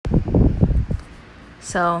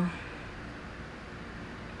So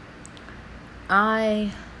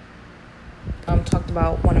I talked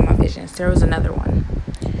about one of my visions. There was another one.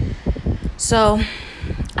 So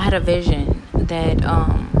I had a vision that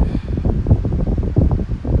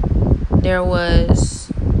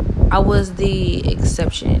I was the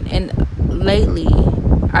exception. And lately,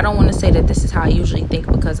 I don't want to say that this is how I usually think,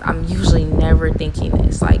 because I'm usually never thinking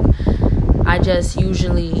this. Like, I just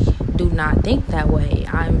usually do not think that way.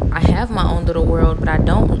 I have my own little world, but I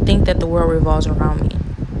don't think that the world revolves around me,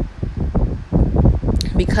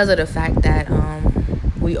 because of the fact that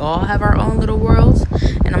we all have our own little worlds,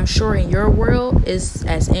 and I'm sure in your world is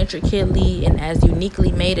as intricately and as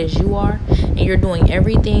uniquely made as you are, and you're doing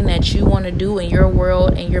everything that you want to do in your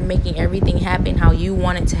world, and you're making everything happen how you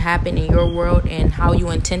want it to happen in your world and how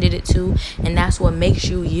you intended it to, and that's what makes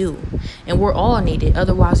you you. And we're all needed,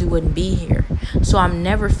 otherwise we wouldn't be here. So I'm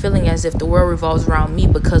never feeling as if the world revolves around me,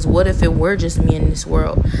 because what if it were just me in this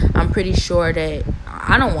world? I'm pretty sure that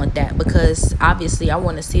I don't want that, because obviously I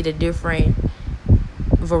want to see the different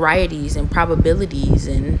varieties and probabilities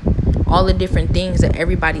and all the different things that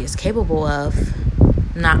everybody is capable of.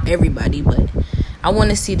 Not everybody, but I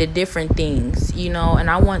want to see the different things, and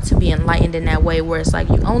I want to be enlightened in that way, where it's like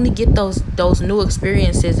you only get those new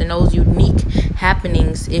experiences and those unique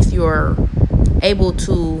happenings if you're able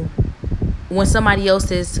to, when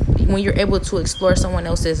you're able to explore someone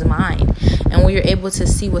else's mind, and when you're able to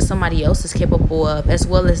see what somebody else is capable of, as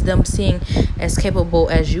well as them seeing as capable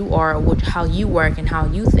as you are with how you work and how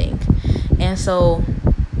you think. And so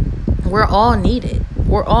we're all needed.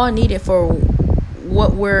 We're all needed for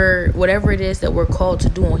whatever it is that we're called to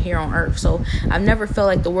do here on earth. So I've never felt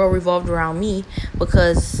like the world revolved around me,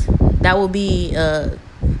 because that would be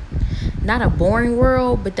not a boring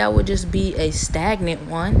world, but that would just be a stagnant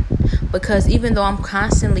one. Because even though I'm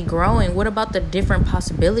constantly growing, what about the different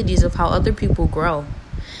possibilities of how other people grow?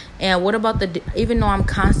 And what about even though I'm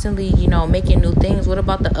constantly, making new things, what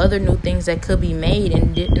about the other new things that could be made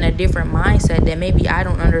in a different mindset that maybe I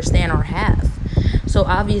don't understand or have? So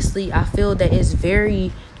obviously, I feel that it's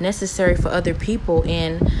very necessary for other people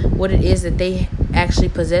and what it is that they actually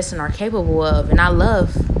possess and are capable of. And I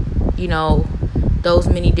love, those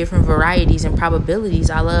many different varieties and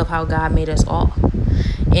probabilities. I love how God made us all.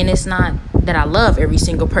 And it's not that I love every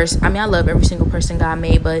single person. I mean, I love every single person God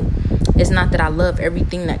made, but it's not that I love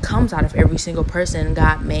everything that comes out of every single person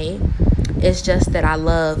God made. It's just that I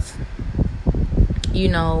love,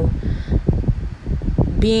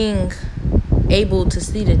 being able to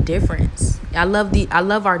see the difference. I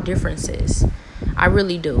love our differences. I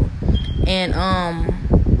really do. And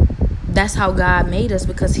that's how God made us,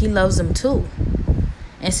 because he loves them too.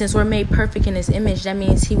 And since we're made perfect in his image, that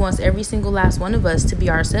means he wants every single last one of us to be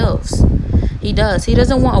ourselves. He does. He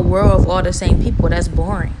doesn't want a world of all the same people. That's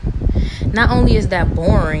boring. Not only is that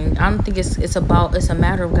boring, I don't think it's a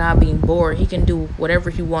matter of God being bored. He can do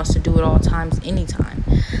whatever he wants to do at all times, anytime.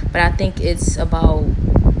 But I think it's about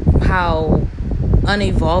how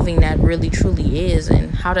unevolving that really truly is,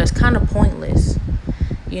 and how that's kind of pointless.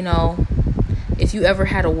 If you ever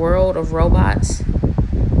had a world of robots,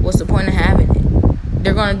 what's the point of having it?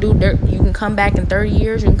 They're going to you can come back in 30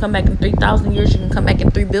 years, you can come back in 3,000 years, you can come back in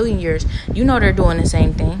 3 billion years. They're doing the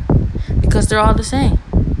same thing, because they're all the same,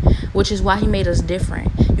 which is why he made us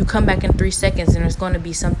different. You come back in 3 seconds and there's going to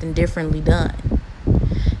be something differently done.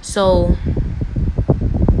 So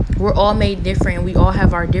we're all made different. We all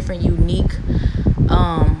have our different unique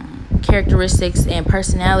characteristics and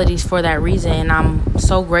personalities for that reason. And I'm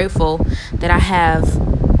so grateful that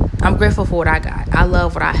I'm grateful for what I got. I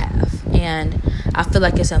love what I have. And I feel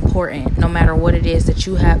like it's important, no matter what it is that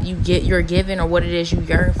you're given, or what it is you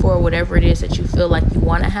yearn for, whatever it is that you feel like you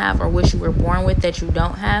want to have or wish you were born with that you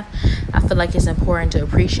don't have. I feel like it's important to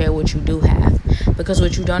appreciate what you do have, because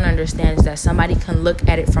what you don't understand is that somebody can look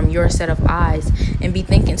at it from your set of eyes and be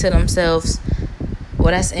thinking to themselves,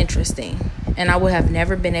 well, that's interesting. And I would have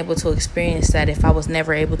never been able to experience that if I was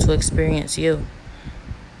never able to experience you.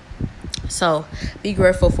 So be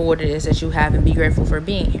grateful for what it is that you have, and be grateful for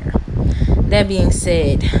being here. That being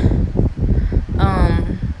said,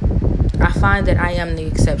 I find that I am the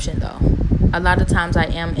exception, though. A lot of times I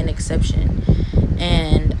am an exception.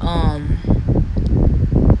 And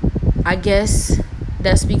I guess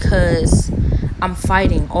that's because I'm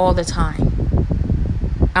fighting all the time.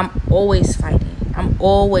 I'm always fighting.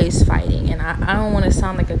 And I don't want to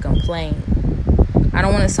sound like a complaint. I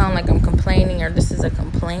don't want to sound like I'm complaining or this is a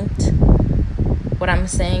complaint. What I'm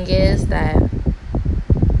saying is that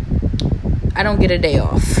I don't get a day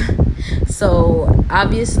off. So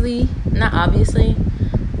not obviously,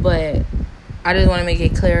 but I just want to make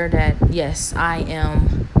it clear that yes, I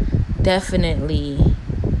am definitely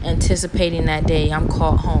anticipating that day I'm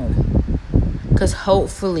called home. Because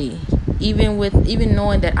hopefully, even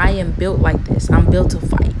knowing that I am built like this, I'm built to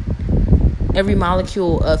fight. Every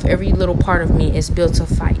molecule of every little part of me is built to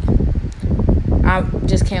fight. I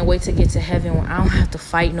just can't wait to get to heaven when I don't have to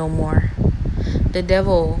fight no more. The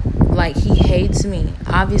devil, like, he hates me.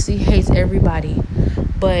 Obviously, he hates everybody.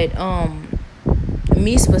 But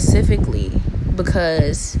me specifically,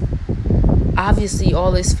 because obviously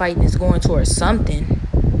all this fighting is going towards something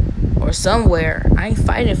or somewhere. I ain't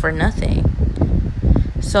fighting for nothing.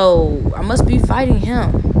 So I must be fighting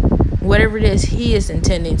him, whatever it is he is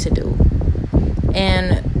intending to do.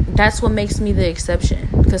 And that's what makes me the exception,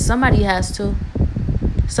 because somebody has to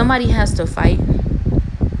fight.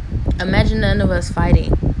 Imagine none of us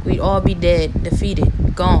fighting. We'd all be dead,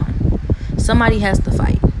 defeated, gone. Somebody has to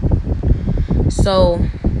fight. So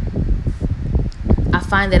I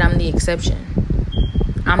find that I'm the exception.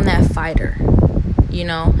 I'm that fighter,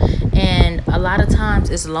 and a lot of times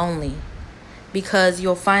it's lonely, because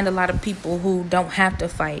you'll find a lot of people who don't have to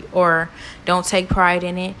fight, or don't take pride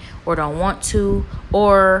in it, or don't want to,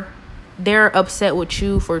 or they're upset with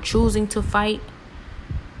you for choosing to fight.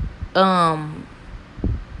 I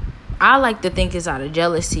like to think it's out of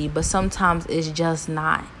jealousy, but sometimes it's just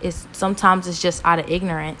not. Sometimes it's just out of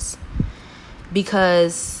ignorance,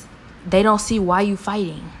 because they don't see why you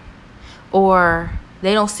fighting, or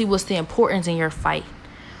they don't see what's the importance in your fight,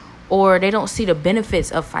 or they don't see the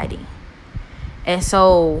benefits of fighting. And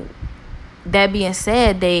so, that being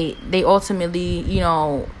said, they ultimately,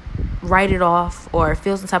 write it off or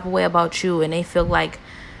feel some type of way about you, and they feel like,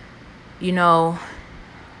 you're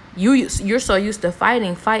so used to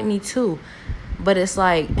fighting, fight me too. But it's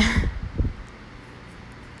like,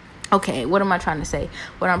 okay, what am I trying to say?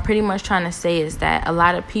 What I'm pretty much trying to say is that a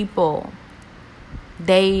lot of people,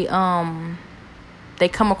 they come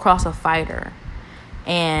across a fighter,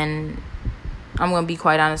 and I'm going to be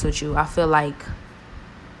quite honest with you. I feel like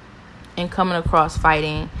in coming across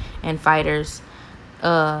fighting and fighters,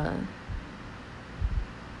 there's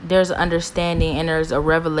an understanding and there's a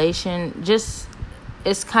revelation. Just,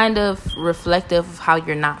 it's kind of reflective of how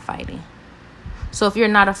you're not fighting. So if you're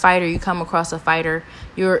not a fighter, you come across a fighter,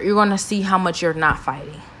 you're going to see how much you're not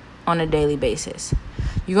fighting on a daily basis.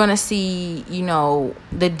 You're going to see,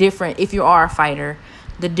 the different, if you are a fighter,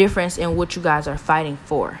 the difference in what you guys are fighting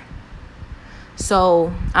for.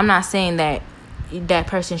 So I'm not saying that that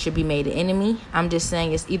person should be made an enemy. I'm just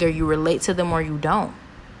saying it's either you relate to them or you don't.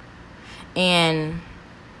 And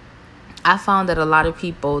I found that a lot of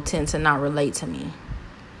people tend to not relate to me.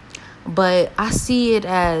 But I see it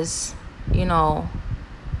as, I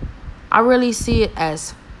really see it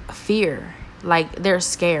as fear. Like, they're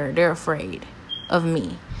scared, they're afraid of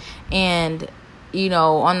me. And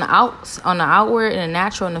on the outward and the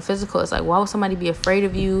natural and the physical, it's like, why would somebody be afraid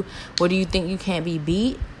of you? What do you think, you can't be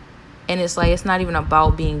beat? And it's like, it's not even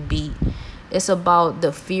about being beat. It's about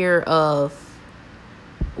the fear of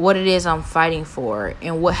what it is I'm fighting for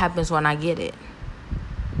and what happens when I get it.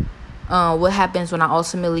 What happens when I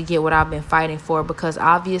ultimately get what I've been fighting for? Because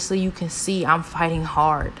obviously you can see I'm fighting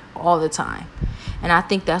hard all the time. And I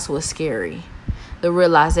think that's what's scary. The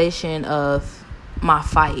realization of my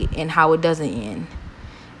fight and how it doesn't end.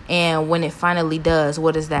 And when it finally does,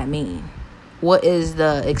 what does that mean? What is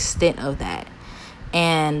the extent of that?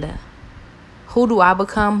 And who do I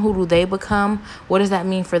become? Who do they become? What does that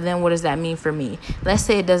mean for them? What does that mean for me? Let's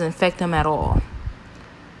say it doesn't affect them at all.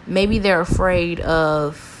 Maybe they're afraid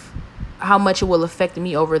of how much it will affect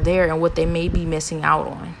me over there and what they may be missing out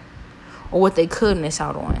on, or what they could miss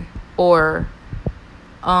out on, or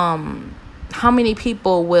how many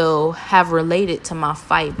people will have related to my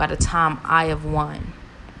fight by the time I have won.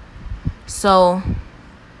 So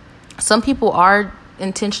some people are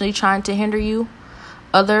intentionally trying to hinder you.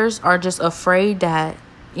 Others are just afraid that,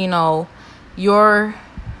 the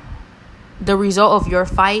result of your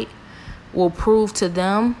fight will prove to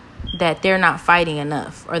them that they're not fighting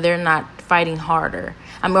enough, or they're not fighting harder.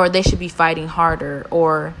 Or they should be fighting harder,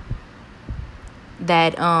 or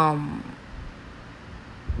that,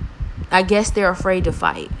 I guess they're afraid to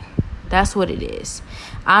fight. That's what it is.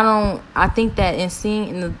 I think that in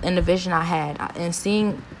seeing in the vision I had, and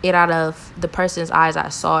seeing it out of the person's eyes I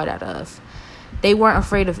saw it out of, they weren't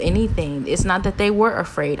afraid of anything. It's not that they were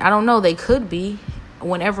afraid. I don't know. They could be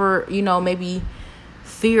whenever, maybe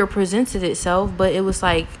fear presented itself. But it was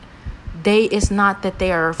like, it's not that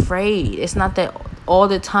they are afraid. It's not that all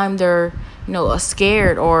the time they're,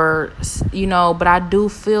 scared or, but I do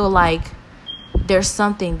feel like there's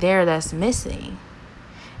something there that's missing.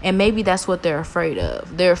 And maybe that's what they're afraid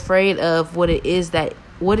of. They're afraid of what it is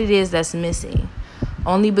that's missing,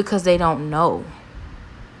 only because they don't know.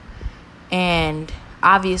 And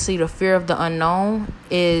obviously the fear of the unknown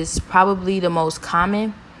is probably the most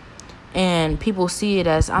common. And people see it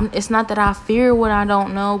as, it's not that I fear what I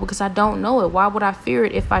don't know, because I don't know it. Why would I fear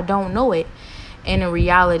it if I don't know it? And in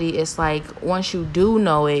reality, it's like, once you do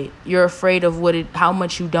know it, you're afraid of how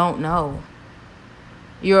much you don't know.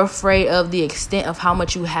 You're afraid of the extent of how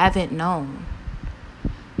much you haven't known.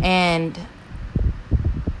 And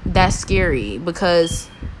that's scary, because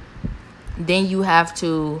then you have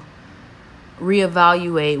to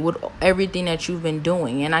reevaluate with everything that you've been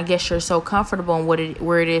doing. And I guess you're so comfortable in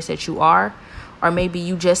where it is that you are, or maybe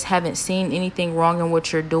you just haven't seen anything wrong in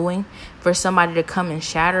what you're doing. For somebody to come and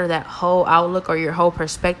shatter that whole outlook or your whole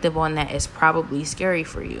perspective on that is probably scary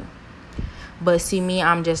for you. But see, me,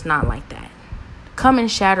 I'm just not like that. Come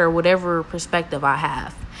and shatter whatever perspective I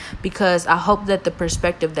have, because I hope that the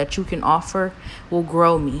perspective that you can offer will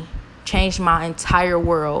grow me, change my entire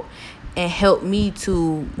world, and help me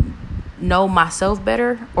to know myself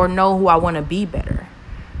better, or know who I want to be better,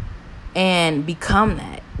 and become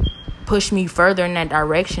that. Push me further in that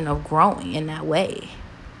direction of growing in that way.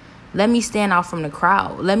 Let me stand out from the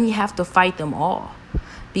crowd. Let me have to fight them all,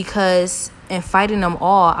 because in fighting them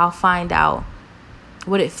all, I'll find out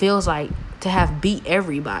what it feels like to have beat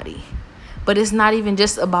everybody. But it's not even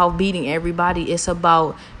just about beating everybody. It's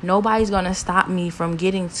about nobody's going to stop me from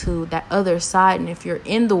getting to that other side. And if you're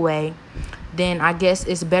in the way, then I guess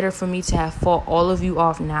it's better for me to have fought all of you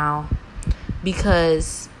off now,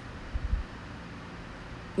 because,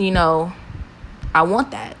 I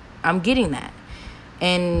want that. I'm getting that.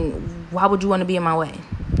 And why would you want to be in my way?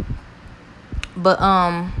 But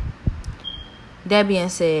that being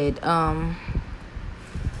said, I'm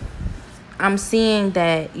seeing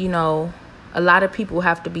that, a lot of people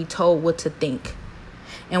have to be told what to think.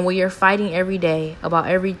 And when you're fighting every day about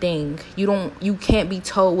everything, you can't be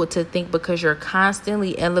told what to think, because you're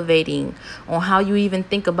constantly elevating on how you even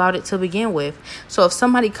think about it to begin with. So if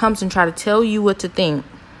somebody comes and try to tell you what to think,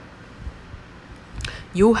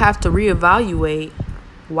 you have to reevaluate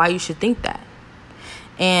why you should think that.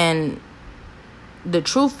 And the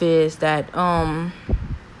truth is that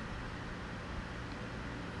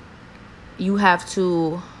you have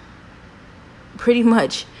to pretty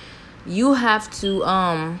much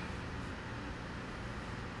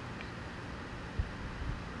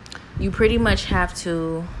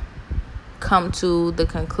come to the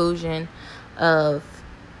conclusion of,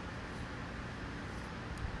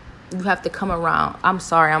 you have to come around. I'm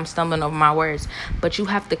sorry, I'm stumbling over my words, but you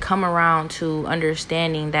have to come around to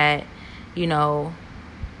understanding that,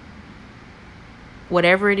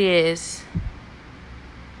 whatever it is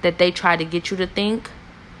that they try to get you to think,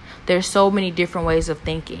 there's so many different ways of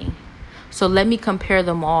thinking. So let me compare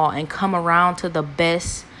them all and come around to the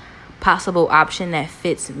best possible option that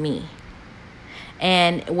fits me.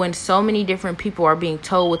 And when so many different people are being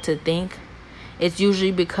told what to think, it's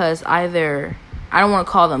usually because either, I don't want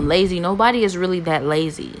to call them lazy. Nobody is really that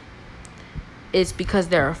lazy. It's because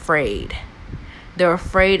they're afraid. They're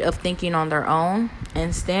afraid of thinking on their own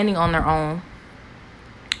and standing on their own,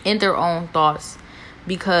 in their own thoughts,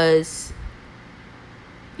 because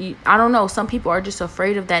I don't know, some people are just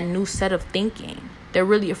afraid of that new set of thinking. They're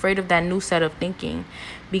really afraid of that new set of thinking,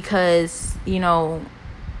 because then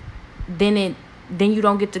you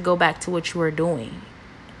don't get to go back to what you were doing,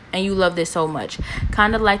 and you love this so much.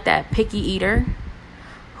 Kind of like that picky eater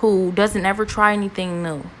who doesn't ever try anything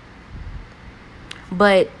new.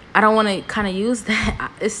 But I don't want to kind of use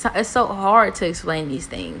that. It's so hard to explain these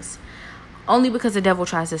things, only because the devil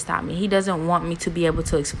tries to stop me. He doesn't want me to be able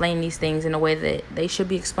to explain these things in a way that they should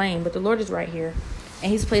be explained. But the Lord is right here,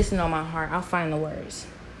 and he's placing it on my heart. I'll find the words.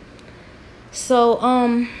 So,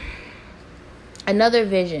 another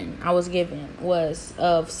vision I was given was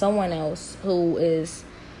of someone else who is,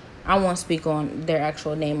 I won't speak on their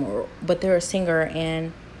actual name, but they're a singer,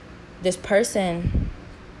 and this person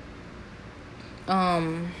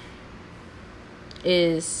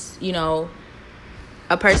is,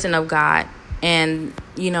 a person of God, and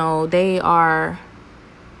they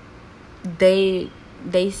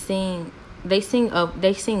sing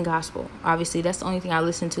gospel. Obviously, that's the only thing I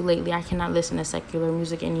listen to lately. I cannot listen to secular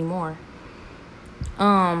music anymore.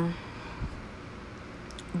 But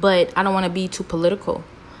I don't want to be too political.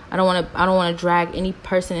 I don't want to drag any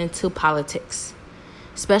person into politics,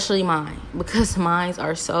 especially mine, because mine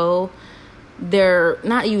are they're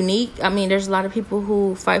not unique. I mean, there's a lot of people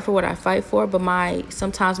who fight for what I fight for, but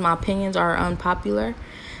sometimes my opinions are unpopular,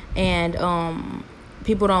 and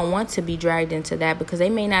people don't want to be dragged into that, because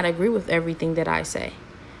they may not agree with everything that I say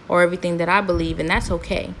or everything that I believe, and that's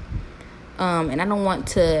okay. And I don't want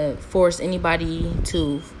to force anybody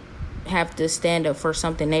to have to stand up for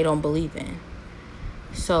something they don't believe in.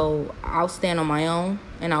 So I'll stand on my own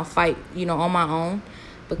and I'll fight, on my own,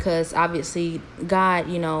 because obviously God,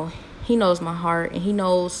 he knows my heart and he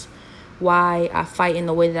knows why I fight in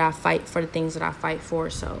the way that I fight for the things that I fight for.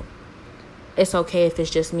 So it's okay if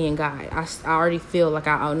it's just me and God. I already feel like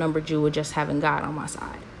I outnumbered you with just having God on my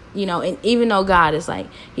side. And even though God is like,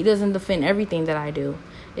 he doesn't defend everything that I do.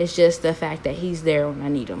 It's just the fact that he's there when I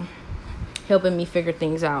need him, helping me figure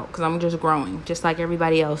things out, because I'm just growing just like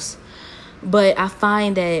everybody else. But I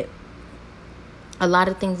find that a lot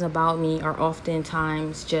of things about me are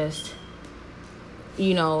oftentimes just,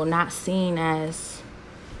 not seen as,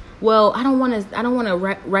 well, I don't want to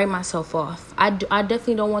write myself off. I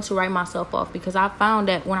definitely don't want to write myself off, because I found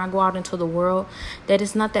that when I go out into the world, that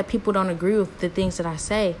it's not that people don't agree with the things that I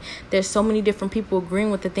say. There's so many different people agreeing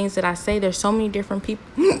with the things that I say. There's so many different people,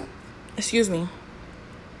 excuse me.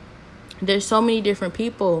 There's so many different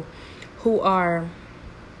people who are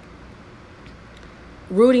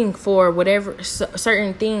rooting for whatever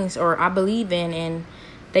certain things or I believe in, and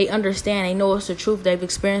they understand, they know it's the truth, they've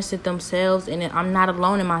experienced it themselves, and I'm not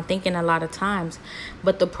alone in my thinking a lot of times.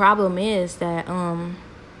 But the problem is that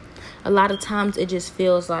a lot of times it just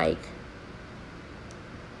feels like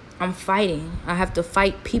I'm fighting. I have to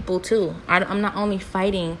fight people too. I'm not only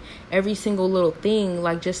fighting every single little thing,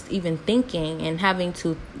 like just even thinking and having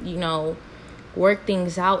to, work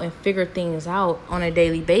things out and figure things out on a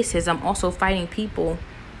daily basis. I'm also fighting people.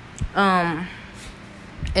 And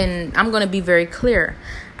I'm going to be very clear.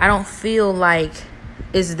 I don't feel like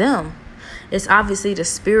it's them. It's obviously the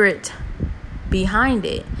spirit behind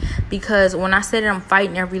it. Because when I said that I'm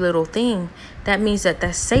fighting every little thing, that means that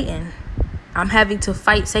that's Satan. I'm having to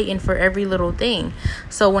fight Satan for every little thing.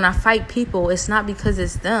 So when I fight people, it's not because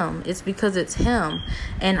it's them. It's because it's him.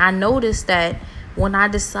 And I noticed that when I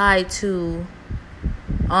decide to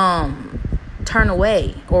turn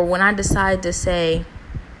away, or when I decide to say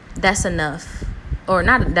that's enough, or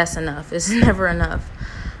not that's enough, it's never enough,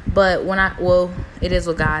 but it is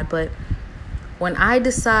with God, but when I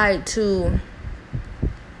decide to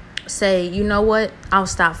say, you know what, I'll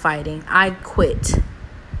stop fighting, I quit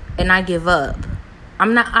and I give up, I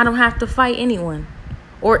don't have to fight anyone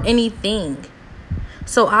or anything.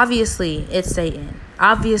 So obviously it's Satan.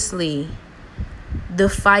 Obviously the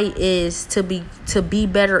fight is to be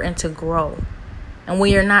better and to grow. And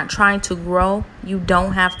when you're not trying to grow, you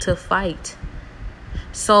don't have to fight.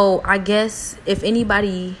 So I guess if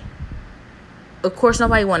anybody, of course,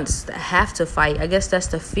 nobody wants to have to fight. I guess that's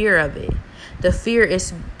the fear of it. The fear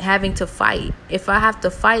is having to fight. If I have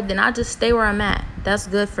to fight, then I just stay where I'm at. That's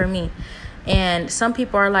good for me. And some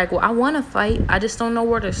people are like, well, I want to fight. I just don't know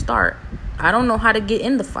where to start. I don't know how to get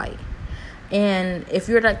in the fight. And if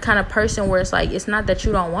you're that kind of person where it's like, it's not that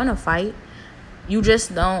you don't want to fight, you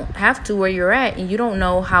just don't have to where you're at, and you don't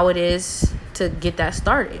know how it is to get that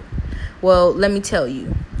started. Well, let me tell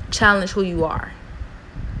you, challenge who you are.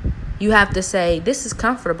 You have to say, this is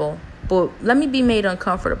comfortable, but let me be made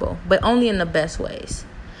uncomfortable, but only in the best ways.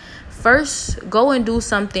 First, go and do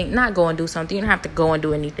something. Not go and do something. You don't have to go and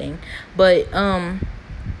do anything, but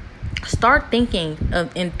start thinking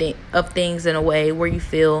of things in a way where you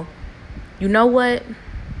feel, you know what?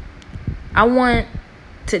 I want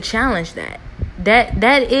to challenge that.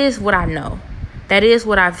 That is what I know. That is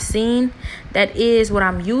what I've seen. That is what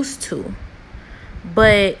I'm used to.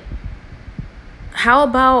 But how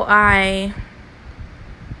about I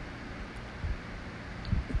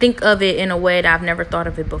think of it in a way that I've never thought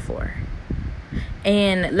of it before?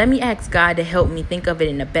 And let me ask God to help me think of it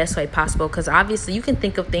in the best way possible, because obviously you can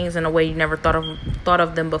think of things in a way you never thought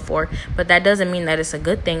of them before, but that doesn't mean that it's a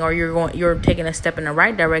good thing or you're taking a step in the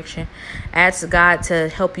right direction. Ask God to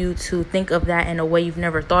help you to think of that in a way you've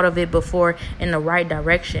never thought of it before, in the right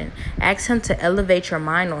direction. Ask him to elevate your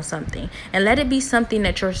mind on something, and let it be something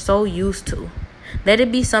that you're so used to. Let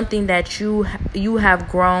it be something that you have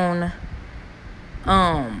grown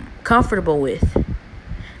comfortable with,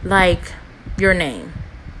 like your name.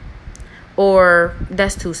 Or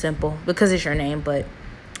that's too simple because it's your name, but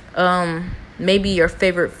maybe your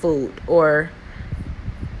favorite food, or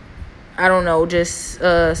I don't know, just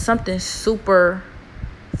something super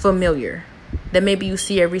familiar that maybe you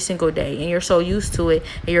see every single day and you're so used to it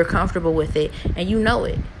and you're comfortable with it and you know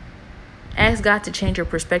it. Ask God to change your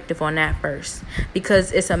perspective on that first,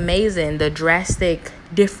 because it's amazing the drastic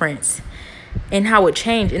difference in how it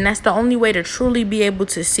changed. And that's the only way to truly be able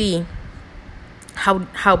to see how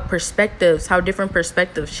different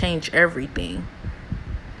perspectives change everything.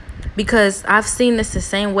 Because I've seen this the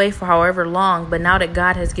same way for however long, but now that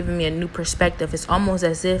God has given me a new perspective, it's almost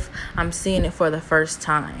as if I'm seeing it for the first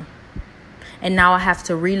time. And now I have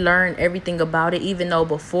to relearn everything about it, even though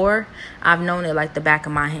before I've known it like the back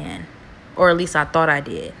of my hand, or at least I thought I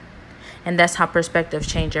did. And that's how perspectives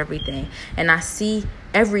change everything. And I see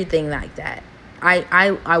everything like that.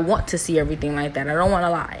 I want to see everything like that. I don't want to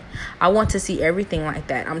lie. I want to see everything like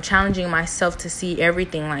that. I'm challenging myself to see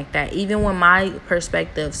everything like that. Even when my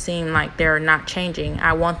perspectives seem like they're not changing,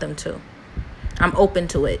 I want them to. I'm open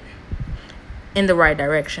to it in the right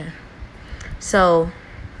direction. So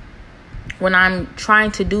when I'm trying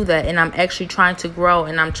to do that and I'm actually trying to grow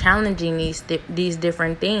and I'm challenging these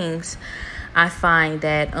different things, I find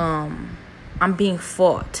that I'm being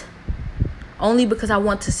fought. Only because I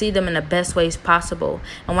want to see them in the best ways possible.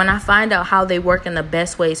 And when I find out how they work in the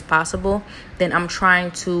best ways possible, then I'm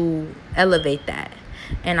trying to elevate that.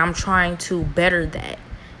 And I'm trying to better that.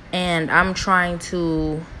 And I'm trying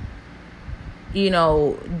to,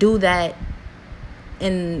 do that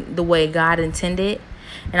in the way God intended.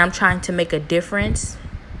 And I'm trying to make a difference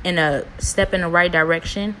in a step in the right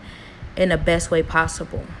direction in the best way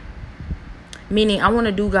possible. Meaning I want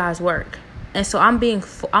to do God's work. And so I'm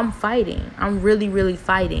fighting. I'm really, really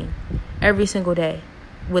fighting every single day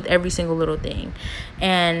with every single little thing.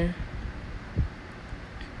 And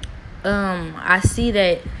I see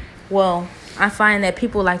that, I find that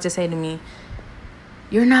people like to say to me,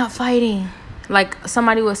 you're not fighting. Like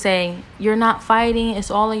somebody would say, you're not fighting.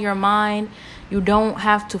 It's all in your mind. You don't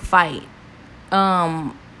have to fight.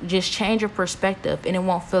 Just change your perspective and it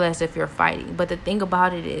won't feel as if you're fighting. But the thing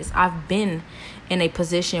about it is I've been in a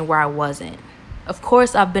position where I wasn't. Of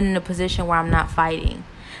course, I've been in a position where I'm not fighting.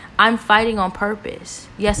 I'm fighting on purpose.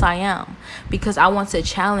 Yes, I am. Because I want to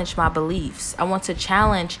challenge my beliefs. I want to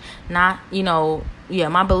challenge my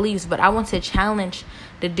beliefs, but I want to challenge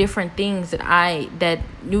the different things that I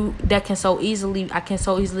can so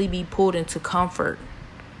easily be pulled into comfort.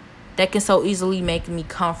 That can so easily make me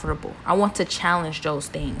comfortable. I want to challenge those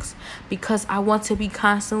things because I want to be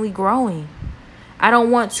constantly growing. I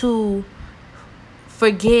don't want to I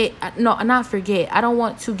don't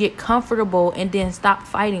want to get comfortable and then stop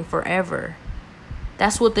fighting forever.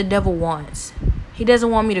 That's what the devil wants. He doesn't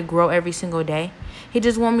want me to grow every single day. He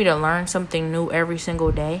just wants me to learn something new every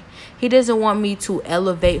single day. He doesn't want me to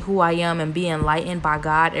elevate who I am and be enlightened by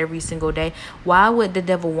God every single day. Why would the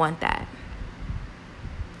devil want that?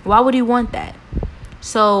 Why would he want that?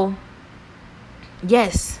 So,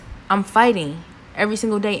 yes, I'm fighting every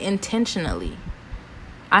single day intentionally.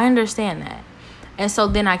 I understand that. And so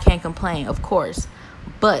then I can't complain, of course.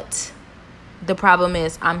 But the problem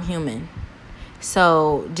is I'm human.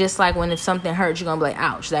 So just like if something hurts, you're going to be like,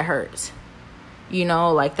 ouch, that hurts.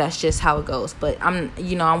 That's just how it goes. But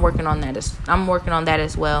I'm working on that. I'm working on that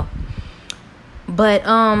as well. But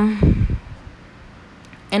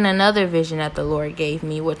in another vision that the Lord gave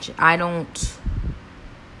me, which I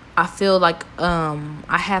feel like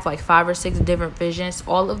I have like 5 or 6 different visions.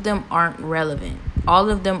 All of them aren't relevant. All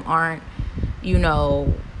of them aren't,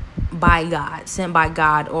 by God, sent by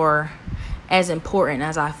God, or as important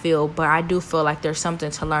as I feel. But I do feel like there's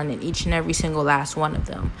something to learn in each and every single last one of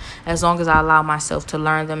them, as long as I allow myself to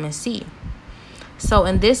learn them and see. So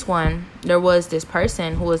in this one, there was this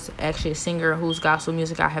person who was actually a singer whose gospel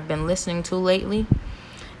music I have been listening to lately.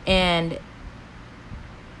 And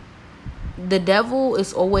the devil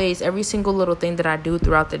is always, every single little thing that I do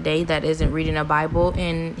throughout the day that isn't reading a Bible,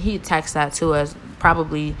 and he attacks that too as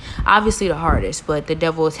probably, obviously the hardest, but the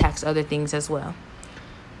devil attacks other things as well.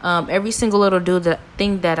 Every single little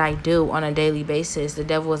thing that I do on a daily basis, the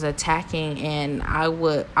devil is attacking, and I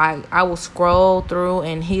will scroll through,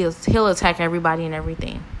 and he'll attack everybody and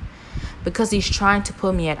everything, because he's trying to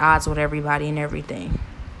put me at odds with everybody and everything.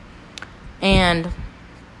 And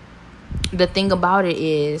the thing about it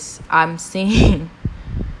is I'm seeing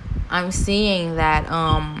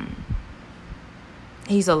that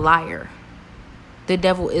he's a liar. The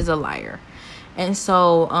devil is a liar. And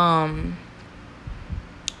so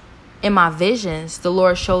in my visions, the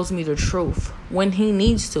Lord shows me the truth when he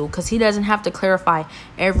needs to, because he doesn't have to clarify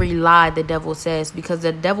every lie the devil says, because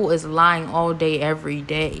the devil is lying all day, every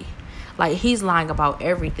day. Like, he's lying about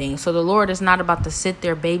everything. So the Lord is not about to sit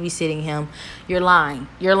there babysitting him. You're lying.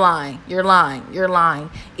 You're lying. You're lying. You're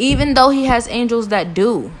lying. Even though he has angels that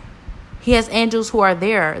do. He has angels who are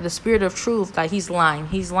there. The spirit of truth. Like, he's lying.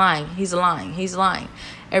 He's lying. He's lying. He's lying.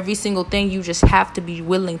 Every single thing, you just have to be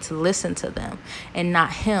willing to listen to them and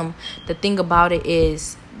not him. The thing about it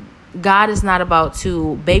is, God is not about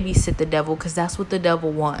to babysit the devil, because that's what the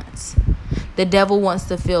devil wants. The devil wants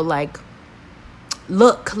to feel like,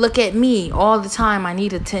 look at me all the time. I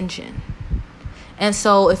need attention. And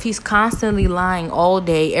so if he's constantly lying all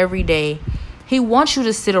day, every day, he wants you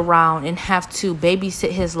to sit around and have to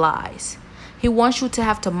babysit his lies. He wants you to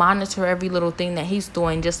have to monitor every little thing that he's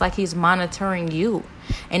doing, just like he's monitoring you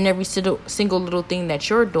and every single little thing that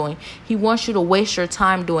you're doing. He wants you to waste your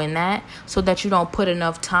time doing that so that you don't put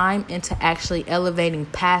enough time into actually elevating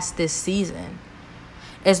past this season.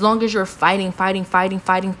 As long as you're fighting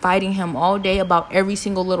him all day about every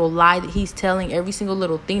single little lie that he's telling, every single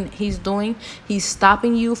little thing that he's doing, he's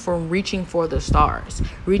stopping you from reaching for the stars,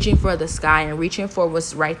 reaching for the sky, and reaching for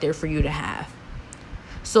what's right there for you to have.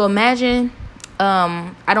 So imagine,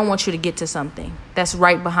 I don't want you to get to something that's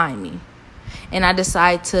right behind me. And I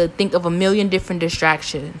decide to think of a million different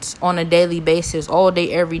distractions on a daily basis, all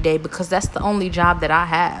day, every day, because that's the only job that I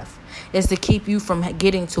have, is to keep you from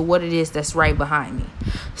getting to what it is that's right behind me.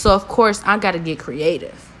 So, of course, I got to get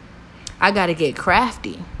creative. I got to get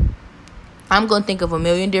crafty. I'm going to think of a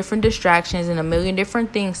million different distractions and a million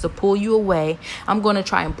different things to pull you away. I'm going to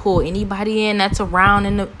try and pull anybody in that's around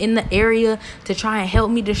in the area to try and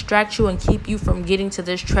help me distract you and keep you from getting to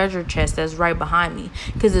this treasure chest that's right behind me.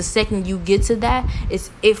 Because the second you get to that,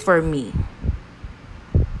 it's it for me.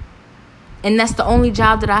 And that's the only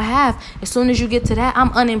job that I have. As soon as you get to that,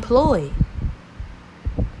 I'm unemployed.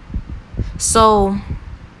 So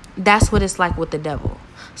that's what it's like with the devil.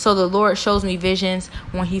 So the Lord shows me visions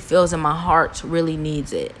when he feels that my heart really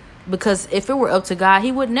needs it. Because if it were up to God,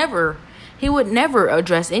 he would never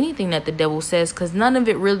address anything that the devil says, because none of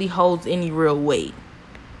it really holds any real weight.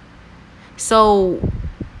 So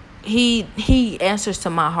he answers to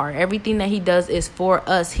my heart. Everything that he does is for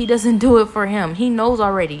us. He doesn't do it for him. He knows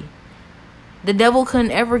already. The devil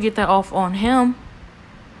couldn't ever get that off on him,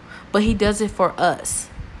 but he does it for us.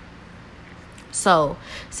 So,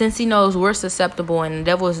 since he knows we're susceptible and the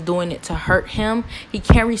devil is doing it to hurt him, he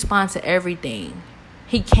can't respond to everything.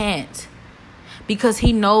 He can't. Because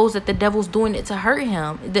he knows that the devil's doing it to hurt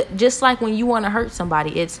him. Just like when you want to hurt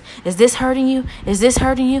somebody, is this hurting you? Is this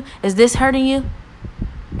hurting you? Is this hurting you?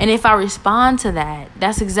 And if I respond to that,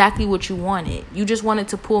 that's exactly what you wanted. You just wanted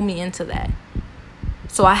to pull me into that.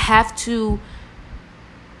 So I have to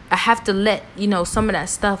let, some of that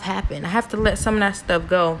stuff happen. I have to let some of that stuff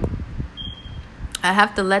go. I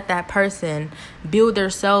have to let that person build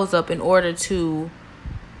themselves up in order to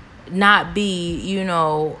not be,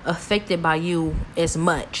 affected by you as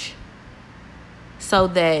much, so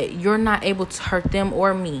that you're not able to hurt them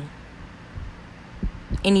or me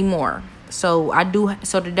anymore. So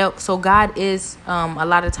God is a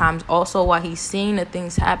lot of times also, while he's seeing the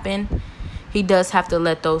things happen, he does have to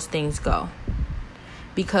let those things go,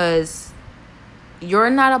 because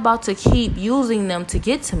you're not about to keep using them to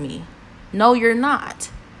get to me. No, you're not.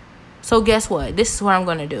 So guess what? This is what I'm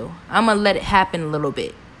going to do. I'm going to let it happen a little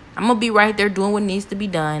bit. I'm going to be right there doing what needs to be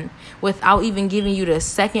done without even giving you the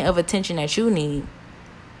second of attention that you need.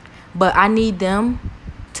 But I need them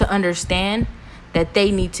to understand that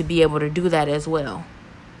they need to be able to do that as well.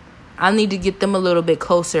 I need to get them a little bit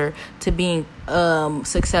closer to being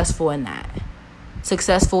successful in that.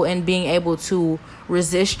 Successful in being able to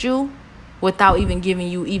resist you without even giving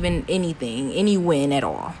you even anything, any win at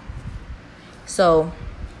all. So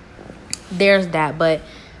there's that. But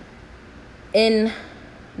in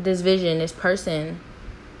this vision, this person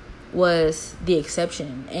was the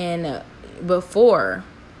exception. And before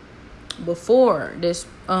this,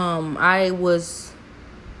 I was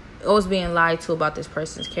being lied to about this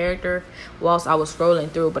person's character whilst I was scrolling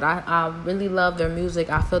through. But I really love their music.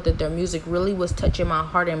 I felt that their music really was touching my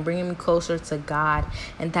heart and bringing me closer to God.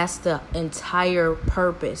 And that's the entire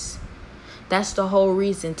purpose. That's the whole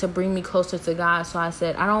reason, to bring me closer to God. So I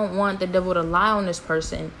said, I don't want the devil to lie on this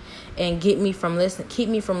person and keep me from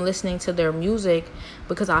listening to their music,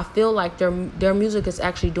 because I feel like their music is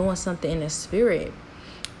actually doing something in the spirit.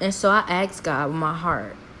 And so I asked God with my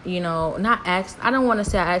heart, I don't want to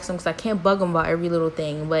say I asked him, because I can't bug him about every little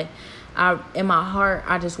thing, but in my heart,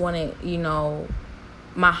 I just wanted,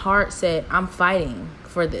 my heart said, I'm fighting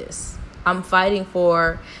for this. I'm fighting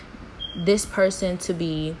for this person to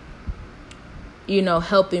be,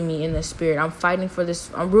 helping me in the spirit. I'm fighting for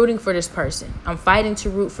this. I'm rooting for this person. I'm fighting to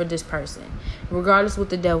root for this person, regardless what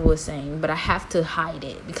the devil is saying. But I have to hide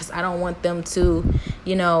it, because I don't want them to,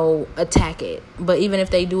 attack it. But even if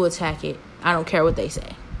they do attack it, I don't care what they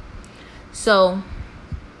say. So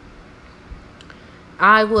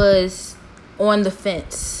I was on the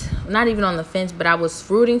fence, not even on the fence, but I was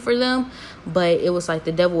rooting for them. But it was like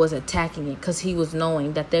the devil was attacking it, because he was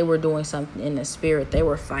knowing that they were doing something in the spirit. They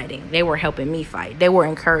were fighting. They were helping me fight. They were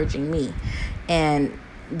encouraging me. And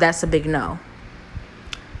that's a big no.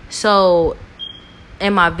 So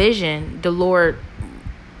in my vision, the Lord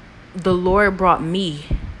brought me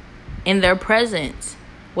in their presence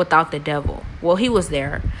without the devil. Well, he was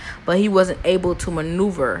there, but he wasn't able to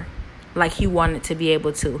maneuver like he wanted to be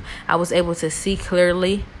able to. I was able to see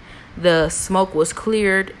clearly. The smoke was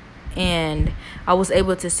cleared, and I was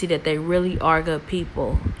able to see that they really are good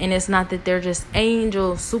people. And it's not that they're just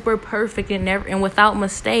angels, super perfect and without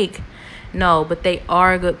mistake. No, but they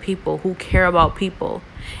are good people who care about people.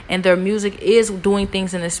 And their music is doing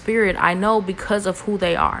things in the spirit. I know because of who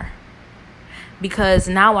they are. Because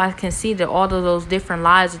now I can see that all of those different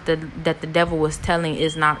lies that the devil was telling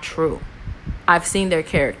is not true. I've seen their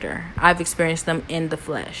character. I've experienced them in the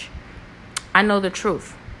flesh. I know the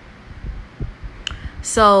truth.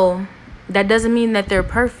 So that doesn't mean that they're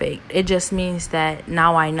perfect. It just means that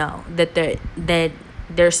now I know that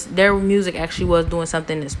their music actually was doing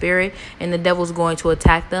something in the spirit, and the devil's going to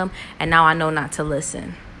attack them, and now I know not to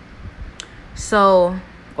listen. So,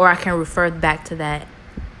 or I can refer back to that,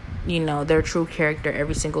 their true character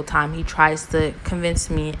every single time he tries to convince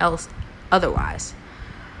me otherwise.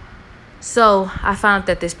 So I found out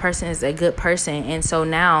that this person is a good person, and so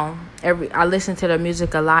now I listen to their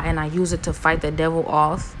music a lot, and I use it to fight the devil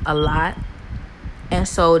off a lot. And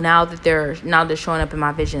so now they're showing up in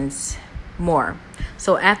my visions more.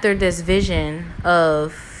 So after this vision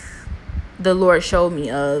of the Lord showed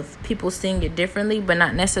me of people seeing it differently, but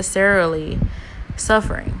not necessarily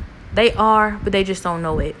suffering. They are, but they just don't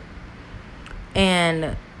know it.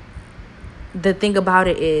 And the thing about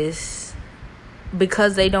it is,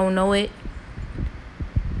 because they don't know it,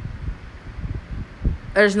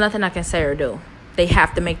 there's nothing I can say or do. They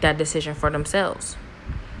have to make that decision for themselves.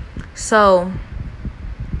 So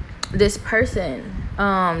this person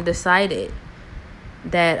decided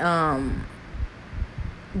that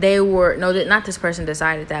not this person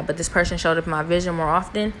decided that, but this person showed up in my vision more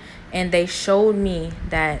often, and they showed me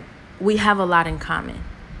that we have a lot in common.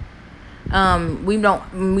 We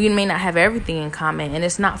may not have everything in common, and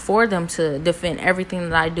it's not for them to defend everything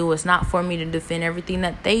that I do. It's not for me to defend everything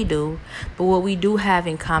that they do. But what we do have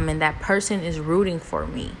in common, that person is rooting for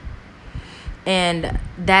me. And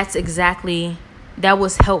that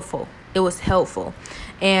was helpful. It was helpful.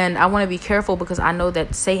 And I want to be careful, because I know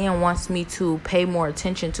that Satan wants me to pay more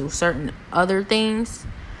attention to certain other things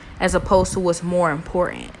as opposed to what's more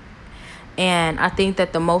important. And I think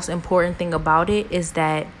that the most important thing about it is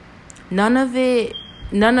that none of the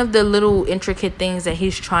little intricate things that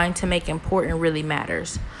he's trying to make important really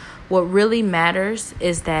matters. What really matters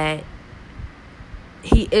is that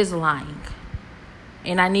he is lying.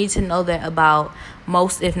 And I need to know that about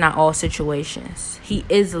most, if not all, situations. He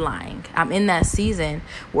is lying. I'm in that season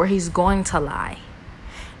where he's going to lie.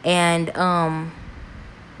 And I'm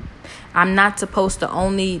not supposed to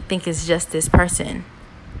only think it's just this person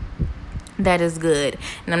that is good.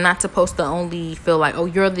 And I'm not supposed to only feel like, oh,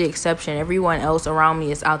 you're the exception. Everyone else around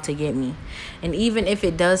me is out to get me. And even if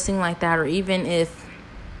it does seem like that, or even if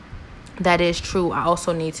that is true, I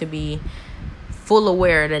also need to be full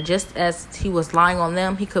aware that just as he was lying on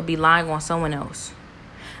them, he could be lying on someone else.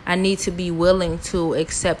 I need to be willing to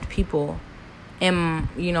accept people in,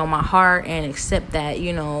 my heart, and accept that,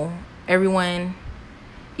 everyone,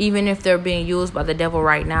 even if they're being used by the devil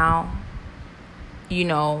right now,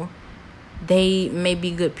 they may be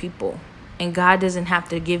good people. And God doesn't have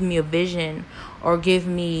to give me a vision or give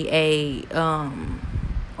me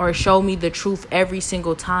or show me the truth every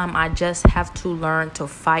single time. I just have to learn to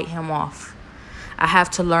fight him off. I have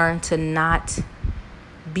to learn to not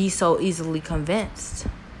be so easily convinced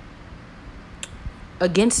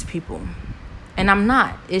against people. And I'm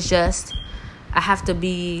not. It's just I have to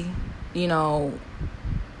be,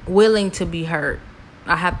 willing to be hurt.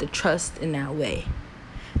 I have to trust in that way.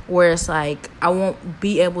 Where it's like I won't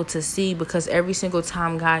be able to see, because every single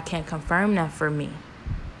time God can't confirm that for me.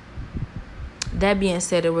 That being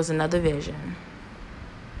said, there was another vision.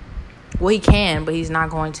 Well, he can, but he's not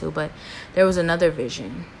going to. But there was another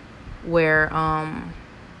vision where, I'm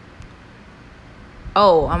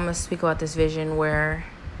going to speak about this vision where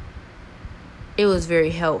it was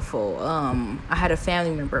very helpful. I had a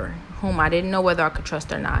family member whom I didn't know whether I could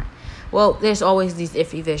trust or not. Well, there's always these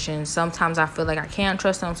iffy visions. Sometimes I feel like I can't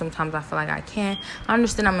trust them. Sometimes I feel like I can. I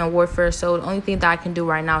understand I'm in warfare, so the only thing that I can do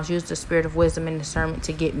right now is use the spirit of wisdom and discernment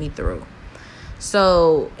to get me through.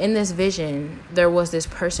 So in this vision, there was this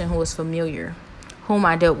person who was familiar, whom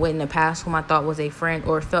I dealt with in the past, whom I thought was a friend,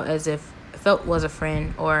 or felt was a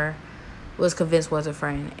friend, or was convinced was a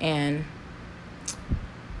friend. And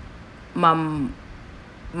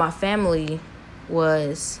my family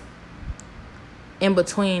was in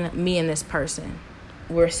between me and this person.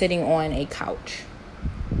 We're sitting on a couch.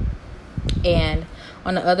 And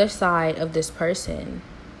on the other side of this person,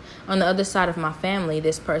 on the other side of my family,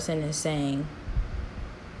 this person is saying,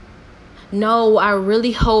 no, I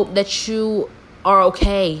really hope that you are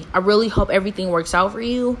okay. I really hope everything works out for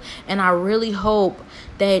you. And I really hope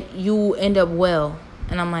that you end up well.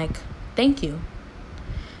 And I'm like, thank you.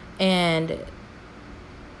 And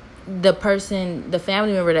the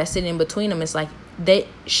family member that's sitting in between them is like,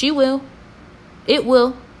 it'll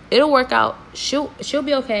work out. She'll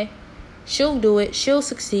be okay. She'll do it. She'll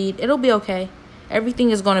succeed. It'll be okay.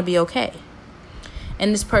 Everything is going to be okay.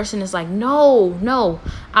 And this person is like, no,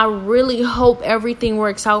 I really hope everything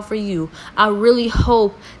works out for you. I really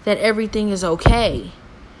hope that everything is okay.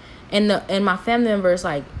 And my family member is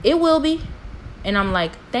like, it will be. And I'm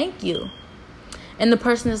like, thank you. And the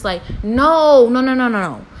person is like,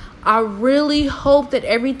 no. I really hope that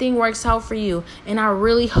everything works out for you. And I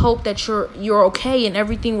really hope that you're okay and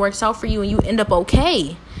everything works out for you and you end up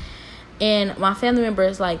okay. And my family member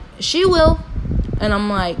is like, she will. And I'm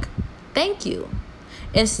like, thank you.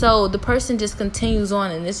 And so the person just continues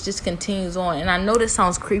on and this just continues on. And I know this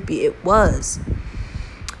sounds creepy. It was.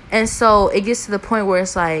 And so it gets to the point where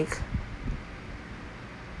it's like,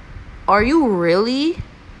 are you really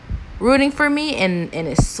rooting for me? And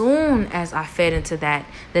as soon as I fed into that,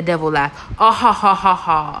 the devil laughed. Ha ha ha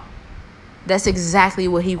ha. That's exactly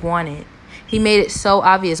what he wanted. He made it so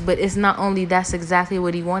obvious, but it's not only that's exactly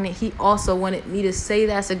what he wanted. He also wanted me to say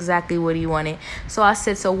that's exactly what he wanted. So I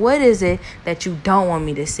said, so what is it that you don't want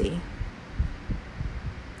me to see?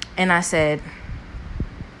 And I said,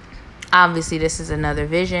 obviously this is another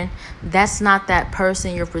vision. That's not that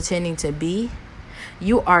person you're pretending to be.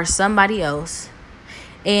 You are somebody else.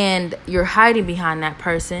 And you're hiding behind that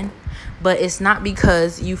person. But it's not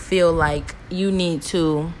because you feel like you need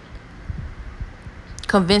to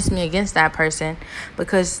convince me against that person,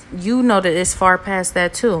 because you know that it's far past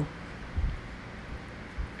that too.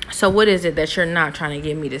 So what is it that you're not trying to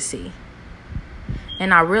get me to see?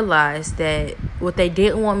 And I realized that what they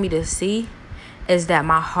didn't want me to see is that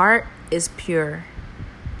my heart is pure.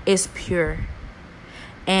 It's pure.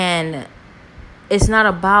 And it's not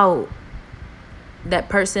about that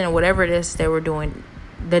person or whatever it is they were doing.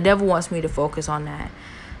 The devil wants me to focus on that.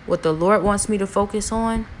 What the Lord wants me to focus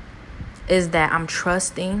on is that I'm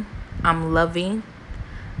trusting, I'm loving,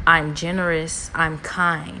 I'm generous, I'm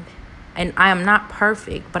kind. And I am not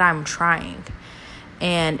perfect, but I'm trying.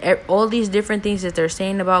 And all these different things that they're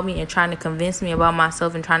saying about me and trying to convince me about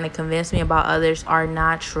myself and trying to convince me about others are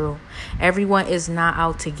not true. Everyone is not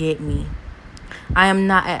out to get me. I am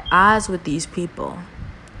not at odds with these people.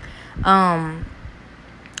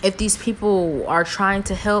 If these people are trying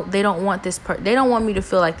to help, they don't want they don't want me to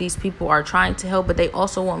feel like these people are trying to help, but they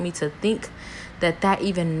also want me to think that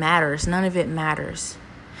even matters. None of it matters.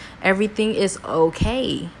 Everything is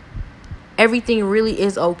okay. Everything really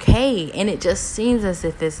is okay, and it just seems as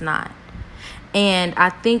if it's not. And I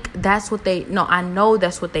think I know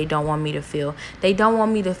that's what they don't want me to feel. They don't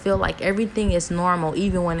want me to feel like everything is normal,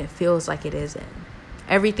 even when it feels like it isn't.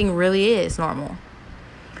 Everything really is normal.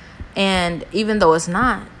 And even though it's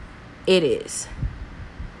not, it is.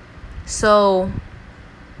 So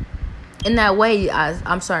in that way,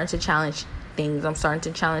 I'm starting to challenge things. I'm starting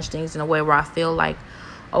to challenge things in a way where I feel like,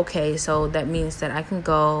 okay, so that means that I can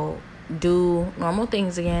go do normal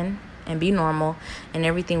things again and be normal and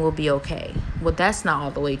everything will be okay. Well, that's not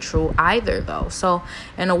all the way true either, though. So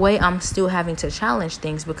in a way, I'm still having to challenge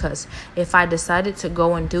things, because if I decided to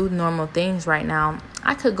go and do normal things right now,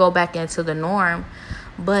 I could go back into the norm.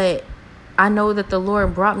 But I know that the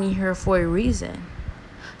Lord brought me here for a reason.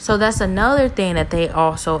 So that's another thing that they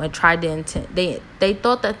also tried to they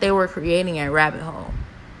thought that they were creating a rabbit hole.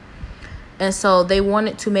 And so they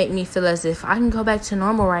wanted to make me feel as if I can go back to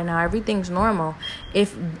normal right now. Everything's normal.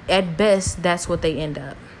 If at best that's what they end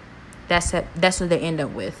up. That's what they end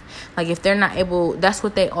up with. Like if they're not able, that's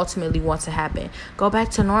what they ultimately want to happen. Go back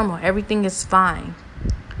to normal. Everything is fine.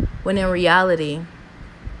 When in reality,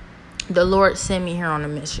 the Lord sent me here on a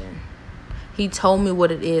mission. He told me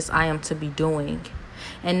what it is I am to be doing.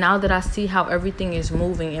 And now that I see how everything is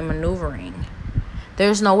moving and maneuvering,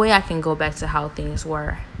 there's no way I can go back to how things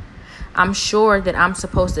were. I'm sure that I'm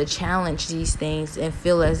supposed to challenge these things and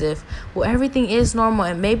feel as if, well, everything is normal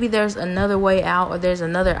and maybe there's another way out or there's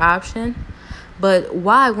another option. But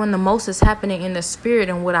why, when the most is happening in the spirit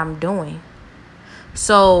and what I'm doing?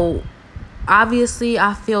 So obviously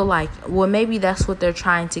I feel like, well, maybe that's what they're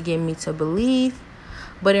trying to get me to believe.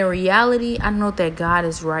 But in reality, I know that God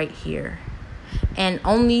is right here. And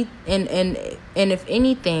if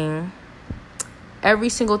anything, every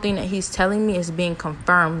single thing that he's telling me is being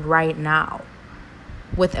confirmed right now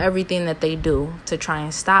with everything that they do to try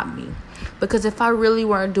and stop me. Because if I really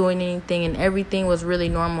weren't doing anything and everything was really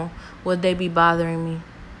normal, would they be bothering me?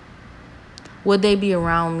 Would they be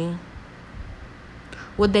around me?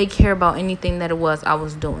 would they care about anything that it was I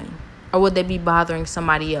was doing? Or would they be bothering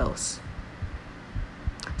somebody else?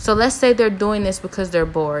 So let's say they're doing this because they're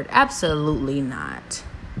bored. Absolutely not.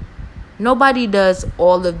 Nobody does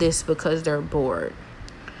all of this because they're bored.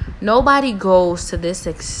 Nobody goes to this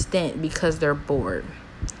extent because they're bored.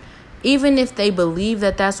 Even if they believe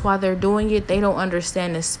that that's why they're doing it, they don't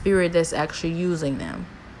understand the spirit that's actually using them.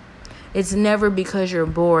 It's never because you're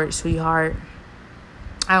bored, sweetheart.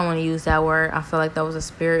 I don't want to use that word. I feel like that was a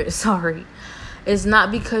spirit. Sorry. It's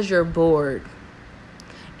not because you're bored.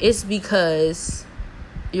 It's because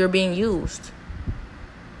you're being used.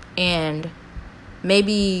 And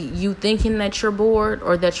maybe you thinking that you're bored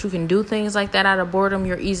or that you can do things like that out of boredom,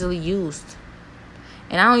 you're easily used.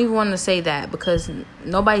 And I don't even want to say that because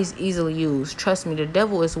nobody's easily used. Trust me, the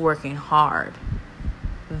devil is working hard.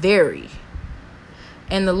 Very.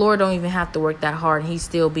 And the Lord don't even have to work that hard. He's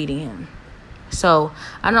still beating him. So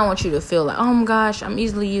I don't want you to feel like, oh my gosh, I'm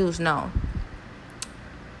easily used. No.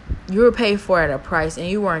 You were paid for at a price and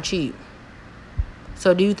you weren't cheap.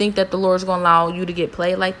 So do you think that the Lord's going to allow you to get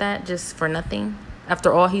played like that just for nothing?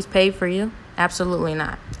 After all he's paid for you? Absolutely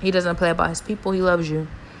not. He doesn't play about his people. He loves you.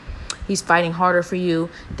 He's fighting harder for you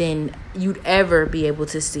than you'd ever be able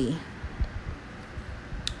to see.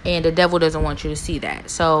 And the devil doesn't want you to see that.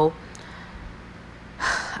 So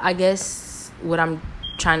I guess what I'm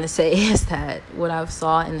trying to say is that what I've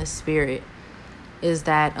saw in the spirit is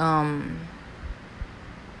that I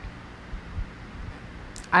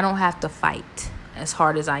don't have to fight as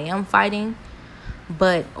hard as I am fighting.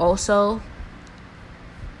 But also,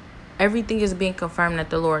 everything is being confirmed that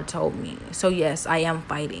the Lord told me. So yes, I am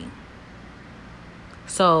fighting.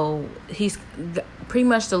 So he's pretty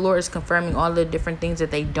much, the Lord is confirming all the different things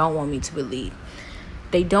that they don't want me to believe.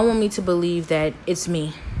 They don't want me to believe that it's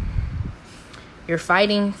me. You're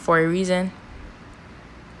fighting for a reason.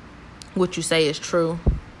 What you say is true.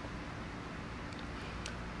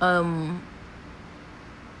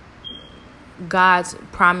 God's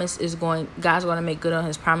going to make good on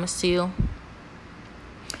his promise to you.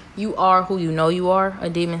 You are who you know you are, a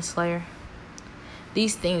demon slayer.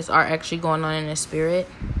 These things are actually going on in the spirit.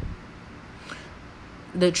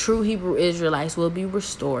 The true Hebrew Israelites will be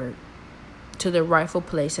restored to their rightful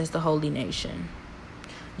place as the holy nation.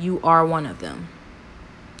 You are one of them.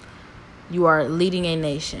 You are leading a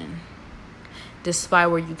nation. Despite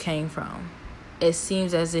where you came from, it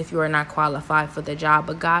seems as if you are not qualified for the job,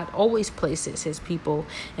 but God always places his people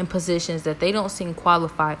in positions that they don't seem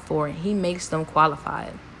qualified for, and he makes them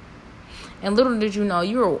qualified. And little did you know,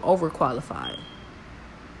 you are overqualified.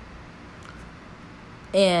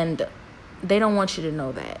 And they don't want you to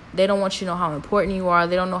know that. They don't want you to know how important you are.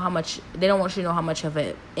 They don't want you to know how much of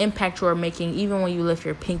an impact you are making, even when you lift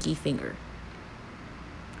your pinky finger.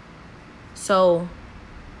 So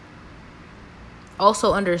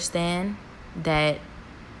also understand that,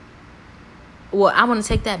 well, I want to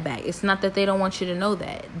take that back. It's not that they don't want you to know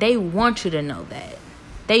that. They want you to know that.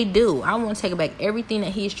 They do. I want to take back everything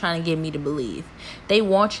that he's trying to get me to believe. They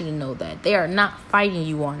want you to know that. They are not fighting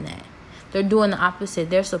you on that. They're doing the opposite.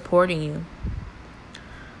 They're supporting you.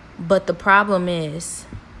 But the problem is,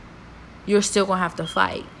 you're still going to have to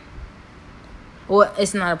fight. Well,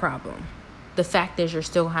 it's not a problem. The fact is, you're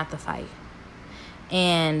still going to have to fight.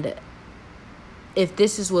 And if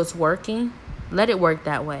this is what's working, let it work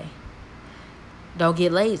that way. Don't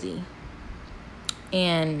get lazy.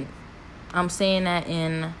 And I'm saying that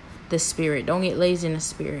in the spirit. Don't get lazy in the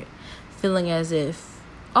spirit. Feeling as if,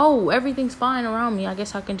 oh, everything's fine around me. I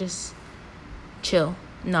guess I can just chill.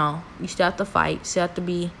 No, you still have to fight. You still have to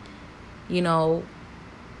be,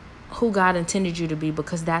 who God intended you to be,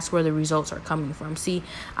 because that's where the results are coming from. See,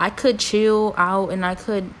 I could chill out and I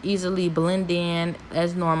could easily blend in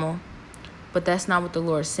as normal, but that's not what the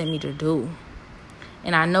Lord sent me to do.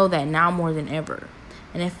 And I know that now more than ever.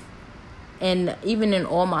 And even in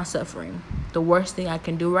all my suffering, the worst thing I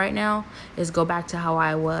can do right now is go back to how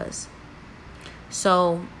I was.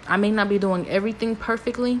 So I may not be doing everything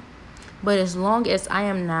perfectly, but as long as I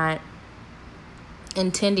am not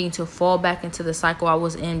intending to fall back into the cycle I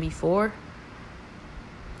was in before,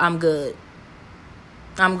 I'm good.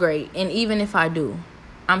 I'm great. And even if I do,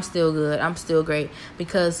 I'm still good. I'm still great.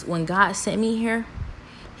 Because when God sent me here,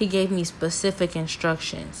 he gave me specific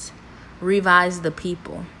instructions. Revise the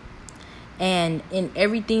people. And in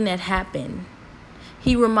everything that happened,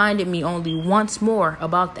 he reminded me only once more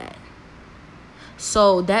about that.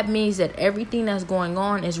 So that means that everything that's going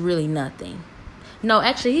on is really nothing. No,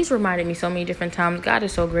 actually, he's reminded me so many different times. God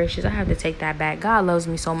is so gracious. I have to take that back. God loves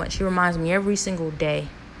me so much. He reminds me every single day.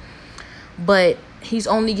 But he's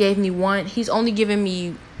only given me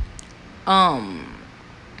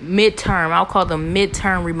midterm. I'll call them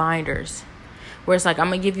midterm reminders, where it's like, I'm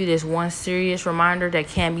going to give you this one serious reminder that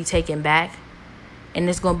can't be taken back. And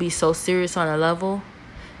it's going to be so serious on a level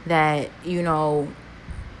that,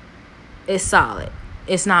 it's solid.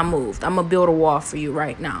 It's not moved. I'm going to build a wall for you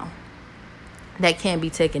right now that can't be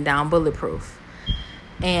taken down, bulletproof.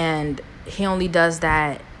 And he only does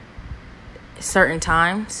that certain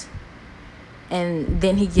times. And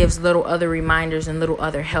then he gives little other reminders and little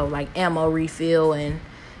other help, like ammo refill and,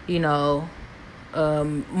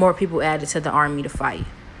 more people added to the army to fight.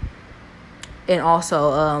 And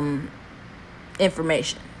also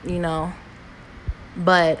information,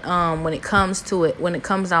 But when it comes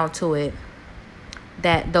down to it,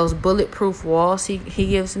 that those bulletproof walls he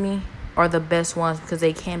gives me are the best ones because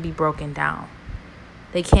they can't be broken down.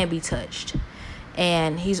 They can't be touched.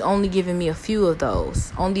 And he's only giving me a few of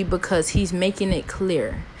those, only because he's making it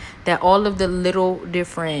clear that all of the little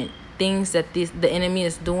different things that the enemy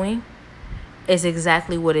is doing is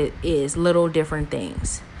exactly what it is, little different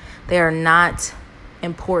things. They are not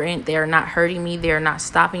important. They are not hurting me. They are not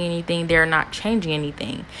stopping anything. They are not changing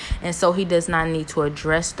anything. And so he does not need to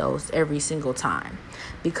address those every single time,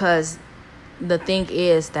 because the thing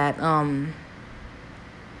is that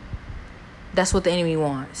that's what the enemy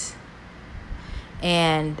wants.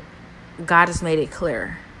 And God has made it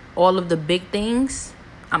clear. All of the big things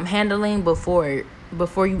I'm handling before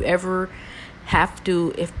you ever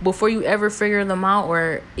before you ever figure them out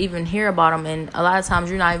or even hear about them. And a lot of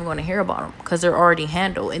times you're not even going to hear about them because they're already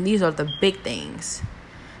handled. And these are the big things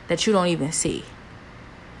that you don't even see.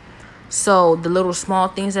 So the little small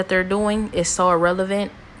things that they're doing is so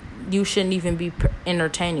irrelevant. You shouldn't even be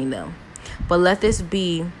entertaining them. But let this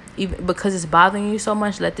be, even because it's bothering you so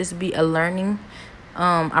much, let this be a learning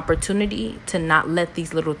opportunity to not let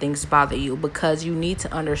these little things bother you, because you need to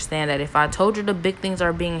understand that if I told you the big things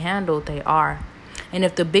are being handled, they are. And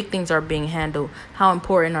if the big things are being handled, how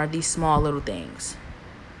important are these small little things?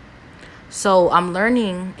 So I'm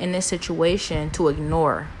learning in this situation to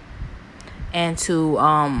ignore and to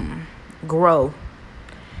grow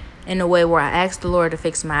in a way where I ask the Lord to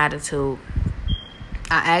fix my attitude.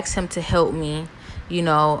 I ask him to help me,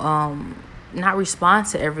 not respond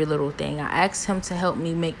to every little thing. I asked him to help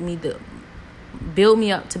me, build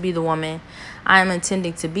me up to be the woman I am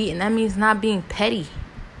intending to be. And that means not being petty.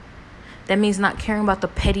 That means not caring about the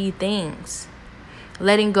petty things.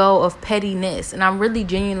 Letting go of pettiness. And I'm really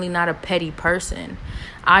genuinely not a petty person.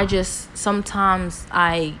 Sometimes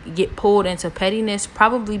I get pulled into pettiness,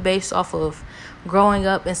 probably based off of growing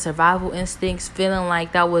up in survival instincts, feeling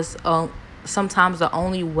like that was sometimes the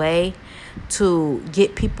only way to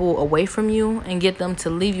get people away from you and get them to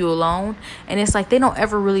leave you alone. And it's like they don't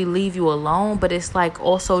ever really leave you alone, but it's like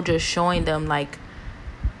also just showing them, like,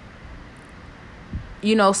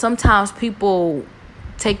 sometimes people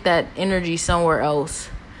take that energy somewhere else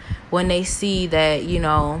when they see that,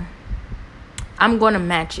 I'm going to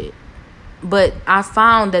match it. But I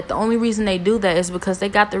found that the only reason they do that is because they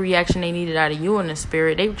got the reaction they needed out of you in the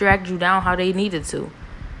spirit. They dragged you down how they needed to.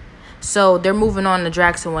 So they're moving on to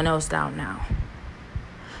drag someone else down now.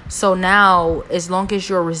 So now, as long as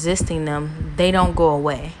you're resisting them, they don't go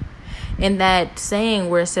away. And that saying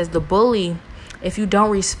where it says the bully, if you don't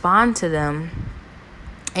respond to them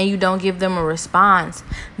and you don't give them a response,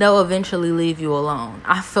 they'll eventually leave you alone.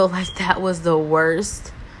 I feel like that was the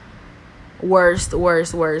worst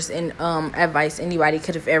and advice anybody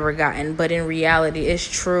could have ever gotten. But in reality, it's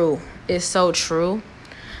true. It's so true.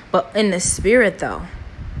 But in the spirit, though,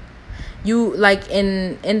 you, like,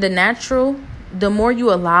 in the natural, the more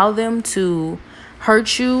you allow them to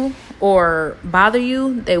hurt you or bother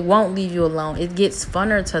you, they won't leave you alone. It gets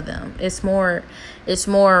funner to them. It's more what's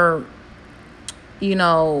the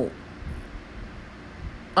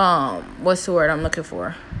word I'm looking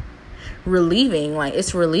for? Relieving. Like,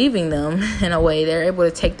 it's relieving them in a way. They're able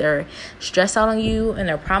to take their stress out on you and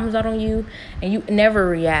their problems out on you, and you never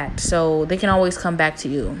react, so they can always come back to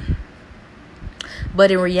you. But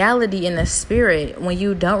in reality, in the spirit, when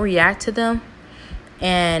you don't react to them,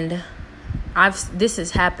 and this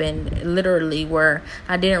has happened literally where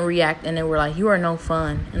I didn't react and they were like, you are no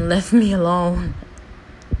fun, and left me alone.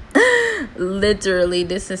 Literally,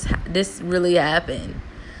 this really happened.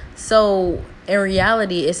 So in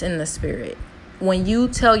reality, it's in the spirit. When you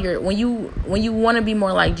when you want to be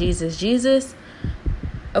more like Jesus,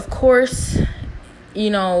 of course,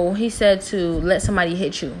 he said to let somebody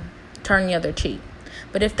hit you, turn the other cheek.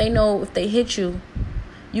 But if they hit you,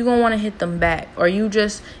 you're going to want to hit them back. Or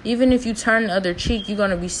even if you turn the other cheek, you're going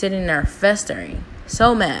to be sitting there festering,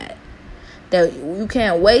 so mad that you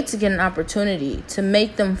can't wait to get an opportunity to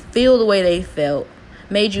make them feel the way they felt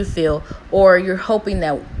made you feel, or you're hoping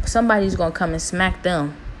that somebody's going to come and smack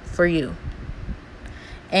them for you.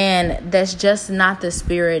 And that's just not the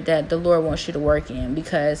spirit that the Lord wants you to work in.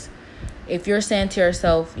 Because if you're saying to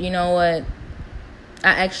yourself, you know what,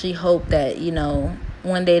 I actually hope that,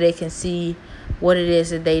 one day they can see what it is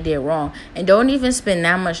that they did wrong. And don't even spend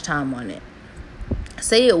that much time on it.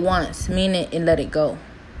 Say it once, mean it, and let it go.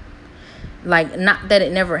 Like, not that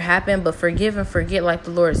it never happened, but forgive and forget, like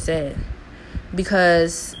the Lord said.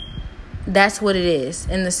 Because that's what it is.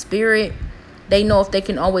 In the spirit, they know if they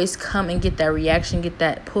can always come and get that reaction,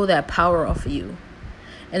 pull that power off of you.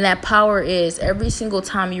 And that power is every single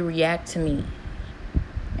time you react to me.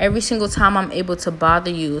 Every single time I'm able to bother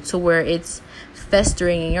you to where it's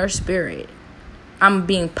festering in your spirit, I'm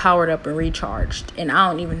being powered up and recharged. And I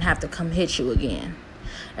don't even have to come hit you again.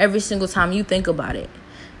 Every single time you think about it,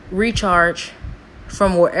 recharge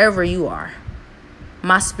from wherever you are.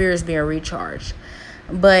 My spirit's being recharged.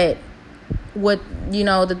 But what,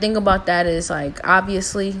 the thing about that is, like,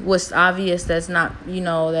 obviously, what's obvious that's not,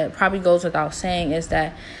 that probably goes without saying, is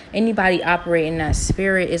that anybody operating in that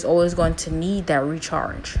spirit is always going to need that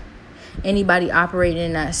recharge. Anybody operating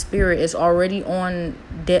in that spirit is already on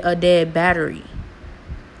a dead battery.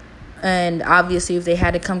 And obviously, if they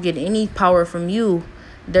had to come get any power from you,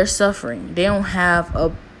 they're suffering. They don't have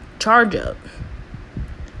a charge up.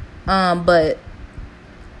 But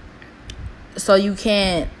so you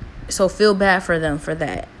can't. So feel bad for them for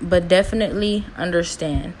that. But definitely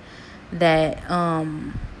understand that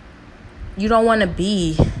you don't want to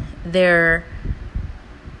be their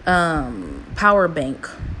power bank.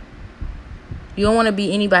 You don't want to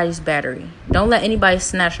be anybody's battery. Don't let anybody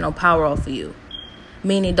snatch no power off of you.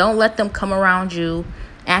 Meaning, don't let them come around you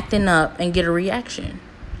acting up and get a reaction.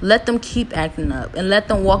 Let them keep acting up and let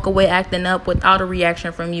them walk away acting up without a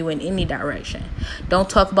reaction from you in any direction. Don't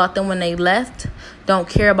talk about them when they left. Don't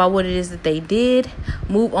care about what it is that they did.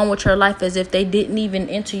 Move on with your life as if they didn't even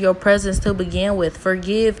enter your presence to begin with.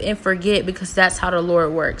 Forgive and forget, because that's how the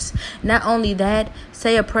Lord works. Not only that,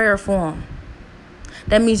 say a prayer for them.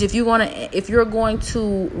 That means if you're going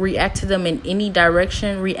to react to them in any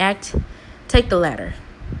direction, take the latter.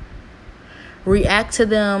 React to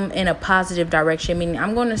them in a positive direction. Meaning, if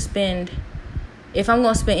I'm going to spend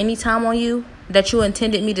any time on you that you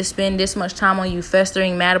intended me to spend this much time on you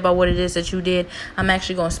festering, mad about what it is that you did, I'm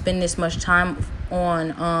actually going to spend this much time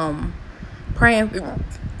on praying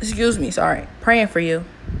for you.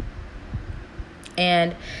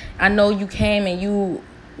 And I know you came and you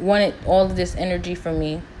wanted all of this energy from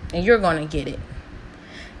me, and you're going to get it.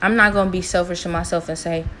 I'm not going to be selfish to myself and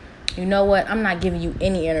say, you know what, I'm not giving you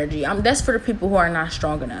any energy. That's for the people who are not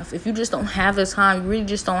strong enough. If you just don't have the time, you really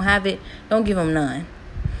just don't have it, don't give them none.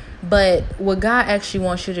 But what God actually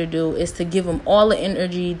wants you to do is to give them all the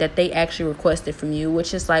energy that they actually requested from you,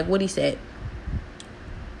 which is like what he said.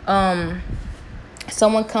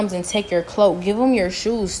 Someone comes and take your cloak, give them your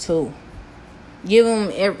shoes too. Give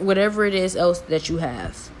them whatever it is else that you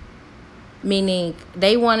have. Meaning,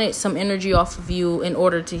 they wanted some energy off of you in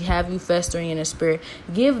order to have you festering in the spirit.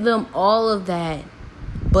 Give them all of that,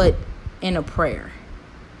 but in a prayer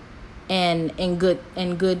and in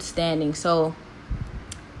good standing. So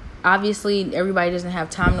obviously, everybody doesn't have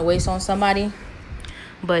time to waste on somebody,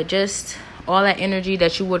 but just all that energy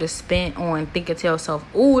that you would have spent on thinking to yourself,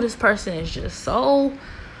 "Ooh, this person is just so,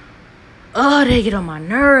 they get on my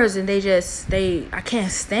nerves, and I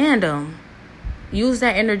can't stand them." Use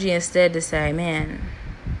that energy instead to say, man,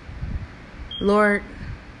 Lord,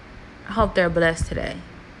 I hope they're blessed today.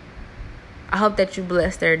 I hope that you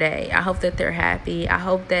bless their day. I hope that they're happy. I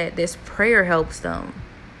hope that this prayer helps them.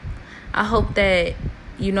 I hope that,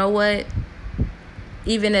 you know what,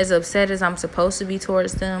 even as upset as I'm supposed to be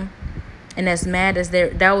towards them, and as mad as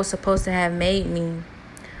that was supposed to have made me,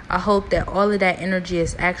 I hope that all of that energy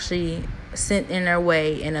is actually sent in their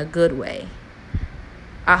way in a good way.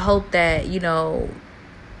 I hope that,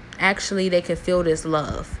 actually they can feel this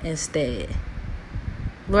love instead.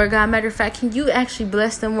 Lord God, matter of fact, can you actually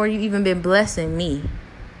bless them more? You even been blessing me.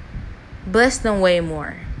 Bless them way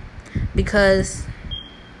more. Because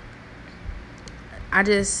I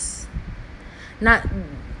just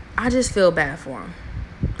feel bad for them.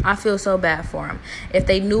 I feel so bad for them. If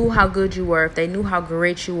they knew how good you were, if they knew how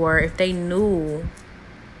great you were, if they knew,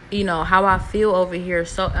 how I feel over here,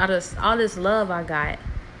 so all this love I got,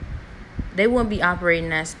 they wouldn't be operating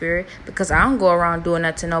that spirit, because I don't go around doing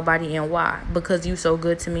that to nobody. And why? Because you so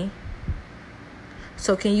good to me.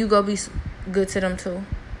 So can you go be good to them too?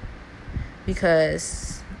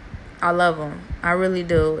 Because I love them. I really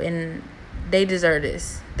do. And they deserve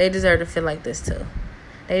this. They deserve to feel like this too.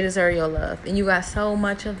 They deserve your love. And you got so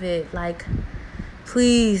much of it. Like,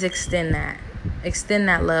 Please extend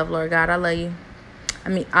that love, Lord God. I love you.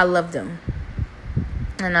 I love them,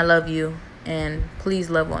 and I love you, and please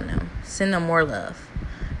love on them. Send them more love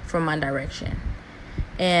from my direction.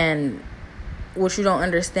 And what you don't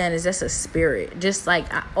understand is that's a spirit. Just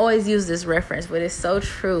like, I always use this reference, but it's so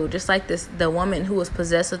true. Just like the woman who was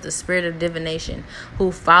possessed with the spirit of divination,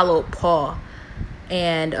 who followed Paul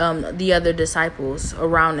and the other disciples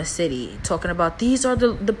around the city, talking about these are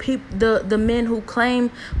the men who proclaim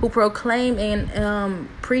and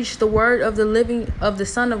preach the word of the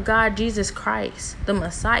Son of God, Jesus Christ, the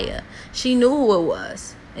Messiah. She knew who it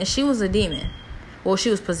was, and she was a demon. Well, she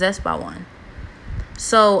was possessed by one.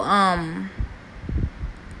 So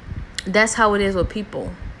that's how it is with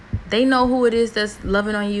people. They know who it is that's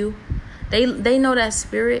loving on you. They know that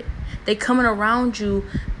spirit. They coming around you,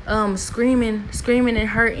 screaming and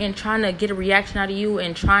hurting, trying to get a reaction out of you,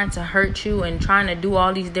 and trying to hurt you, and trying to do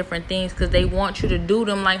all these different things because they want you to do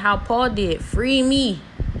them like how Paul did. Free me.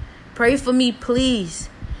 Pray for me, please.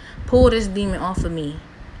 Pull this demon off of me.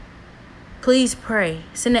 Please pray.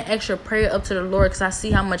 Send an extra prayer up to the Lord because I see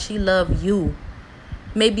how much he loves you.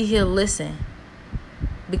 Maybe he'll listen,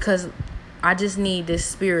 because I just need this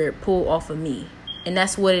spirit pulled off of me. And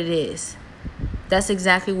that's what it is. That's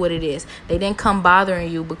exactly what it is. They didn't come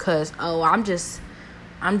bothering you because, I'm just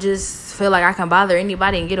feel like I can bother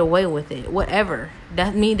anybody and get away with it. Whatever.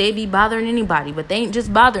 That mean they be bothering anybody, but they ain't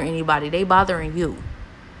just bothering anybody. They bothering you.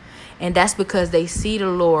 And that's because they see the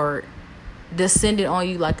Lord descended on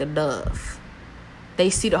you like a dove. They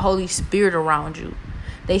see the Holy Spirit around you.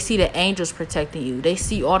 They see the angels protecting you. They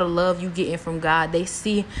see all the love you getting from God. They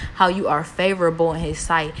see how you are favorable in his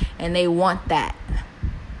sight, and they want that.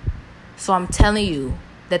 So I'm telling you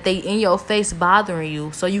that they in your face bothering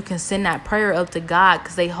you, so you can send that prayer up to God,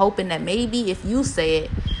 because they hoping that maybe if you say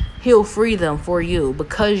it, he'll free them for you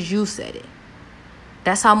because you said it.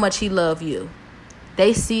 That's how much he love you.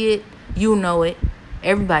 They see it. You know it.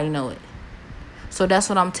 Everybody know it. So that's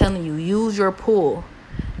what I'm telling you. Use your pull.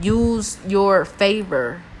 Use your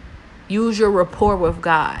favor. Use your rapport with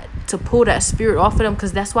God to pull that spirit off of them,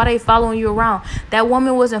 because that's why they following you around. That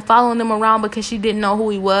woman wasn't following them around because she didn't know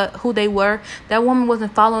who they were. That woman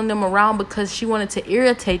wasn't following them around because she wanted to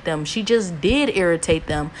irritate them. She just did irritate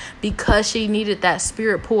them because she needed that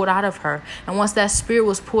spirit pulled out of her. And once that spirit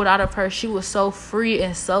was pulled out of her, she was so free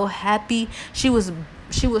and so happy. She was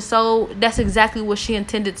so, that's exactly what she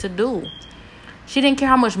intended to do. She didn't care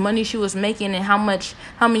how much money she was making and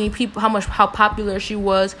how popular she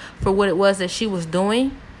was for what it was that she was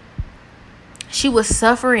doing. She was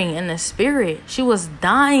suffering in the spirit. She was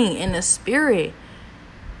dying in the spirit.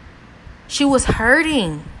 She was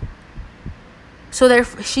hurting. So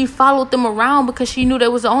she followed them around because she knew they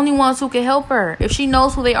was the only ones who could help her. If she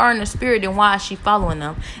knows who they are in the spirit, then why is she following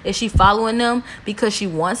them? Is she following them because she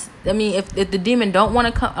wants? If the demon don't want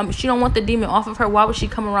to come, she don't want the demon off of her. Why would she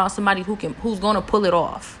come around somebody who's going to pull it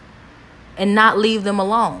off and not leave them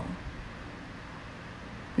alone?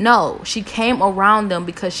 No, she came around them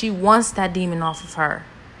because she wants that demon off of her.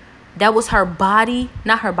 That was her body,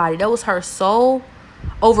 not her body. That was her soul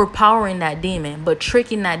overpowering that demon, but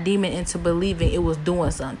tricking that demon into believing it was doing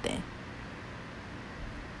something.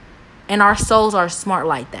 And our souls are smart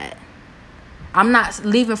like that. I'm not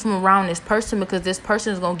leaving from around this person because this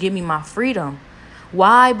person is going to give me my freedom.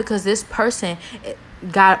 Why? Because this person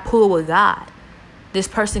got pulled with God. This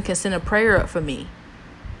person can send a prayer up for me.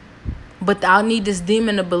 But I need this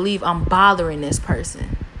demon to believe I'm bothering this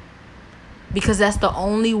person. Because that's the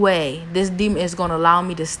only way this demon is going to allow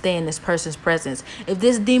me to stay in this person's presence. If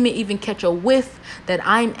this demon even catch a whiff that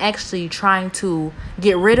I'm actually trying to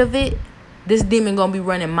get rid of it, this demon going to be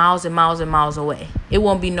running miles and miles and miles away. It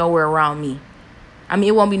won't be nowhere around me.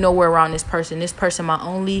 It won't be nowhere around this person. This person, my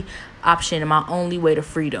only option and my only way to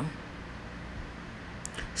freedom.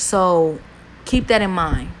 So keep that in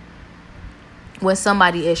mind. When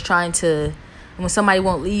somebody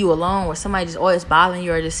won't leave you alone, or somebody just always bothering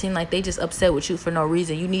you, or just seem like they just upset with you for no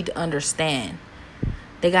reason, you need to understand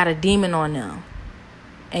they got a demon on them,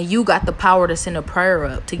 and you got the power to send a prayer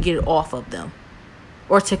up to get it off of them,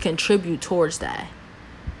 or to contribute towards that.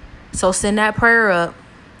 So send that prayer up.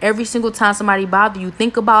 Every single time somebody bother you,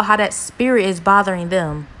 think about how that spirit is bothering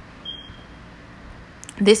them.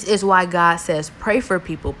 This is why God says, pray for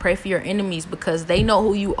people, pray for your enemies, because they know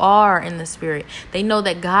who you are in the spirit. They know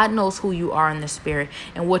that God knows who you are in the spirit,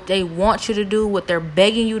 and what they want you to do, what they're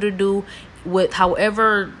begging you to do, with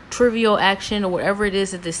however trivial action or whatever it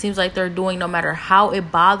is that it seems like they're doing, no matter how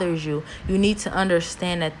it bothers you, you need to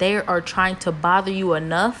understand that they are trying to bother you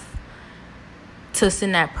enough to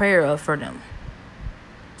send that prayer up for them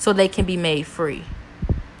so they can be made free.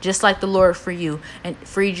 just like the Lord freed you.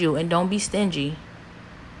 And don't be stingy.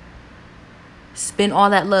 Spend all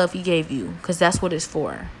that love he gave you, because that's what it's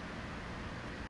for.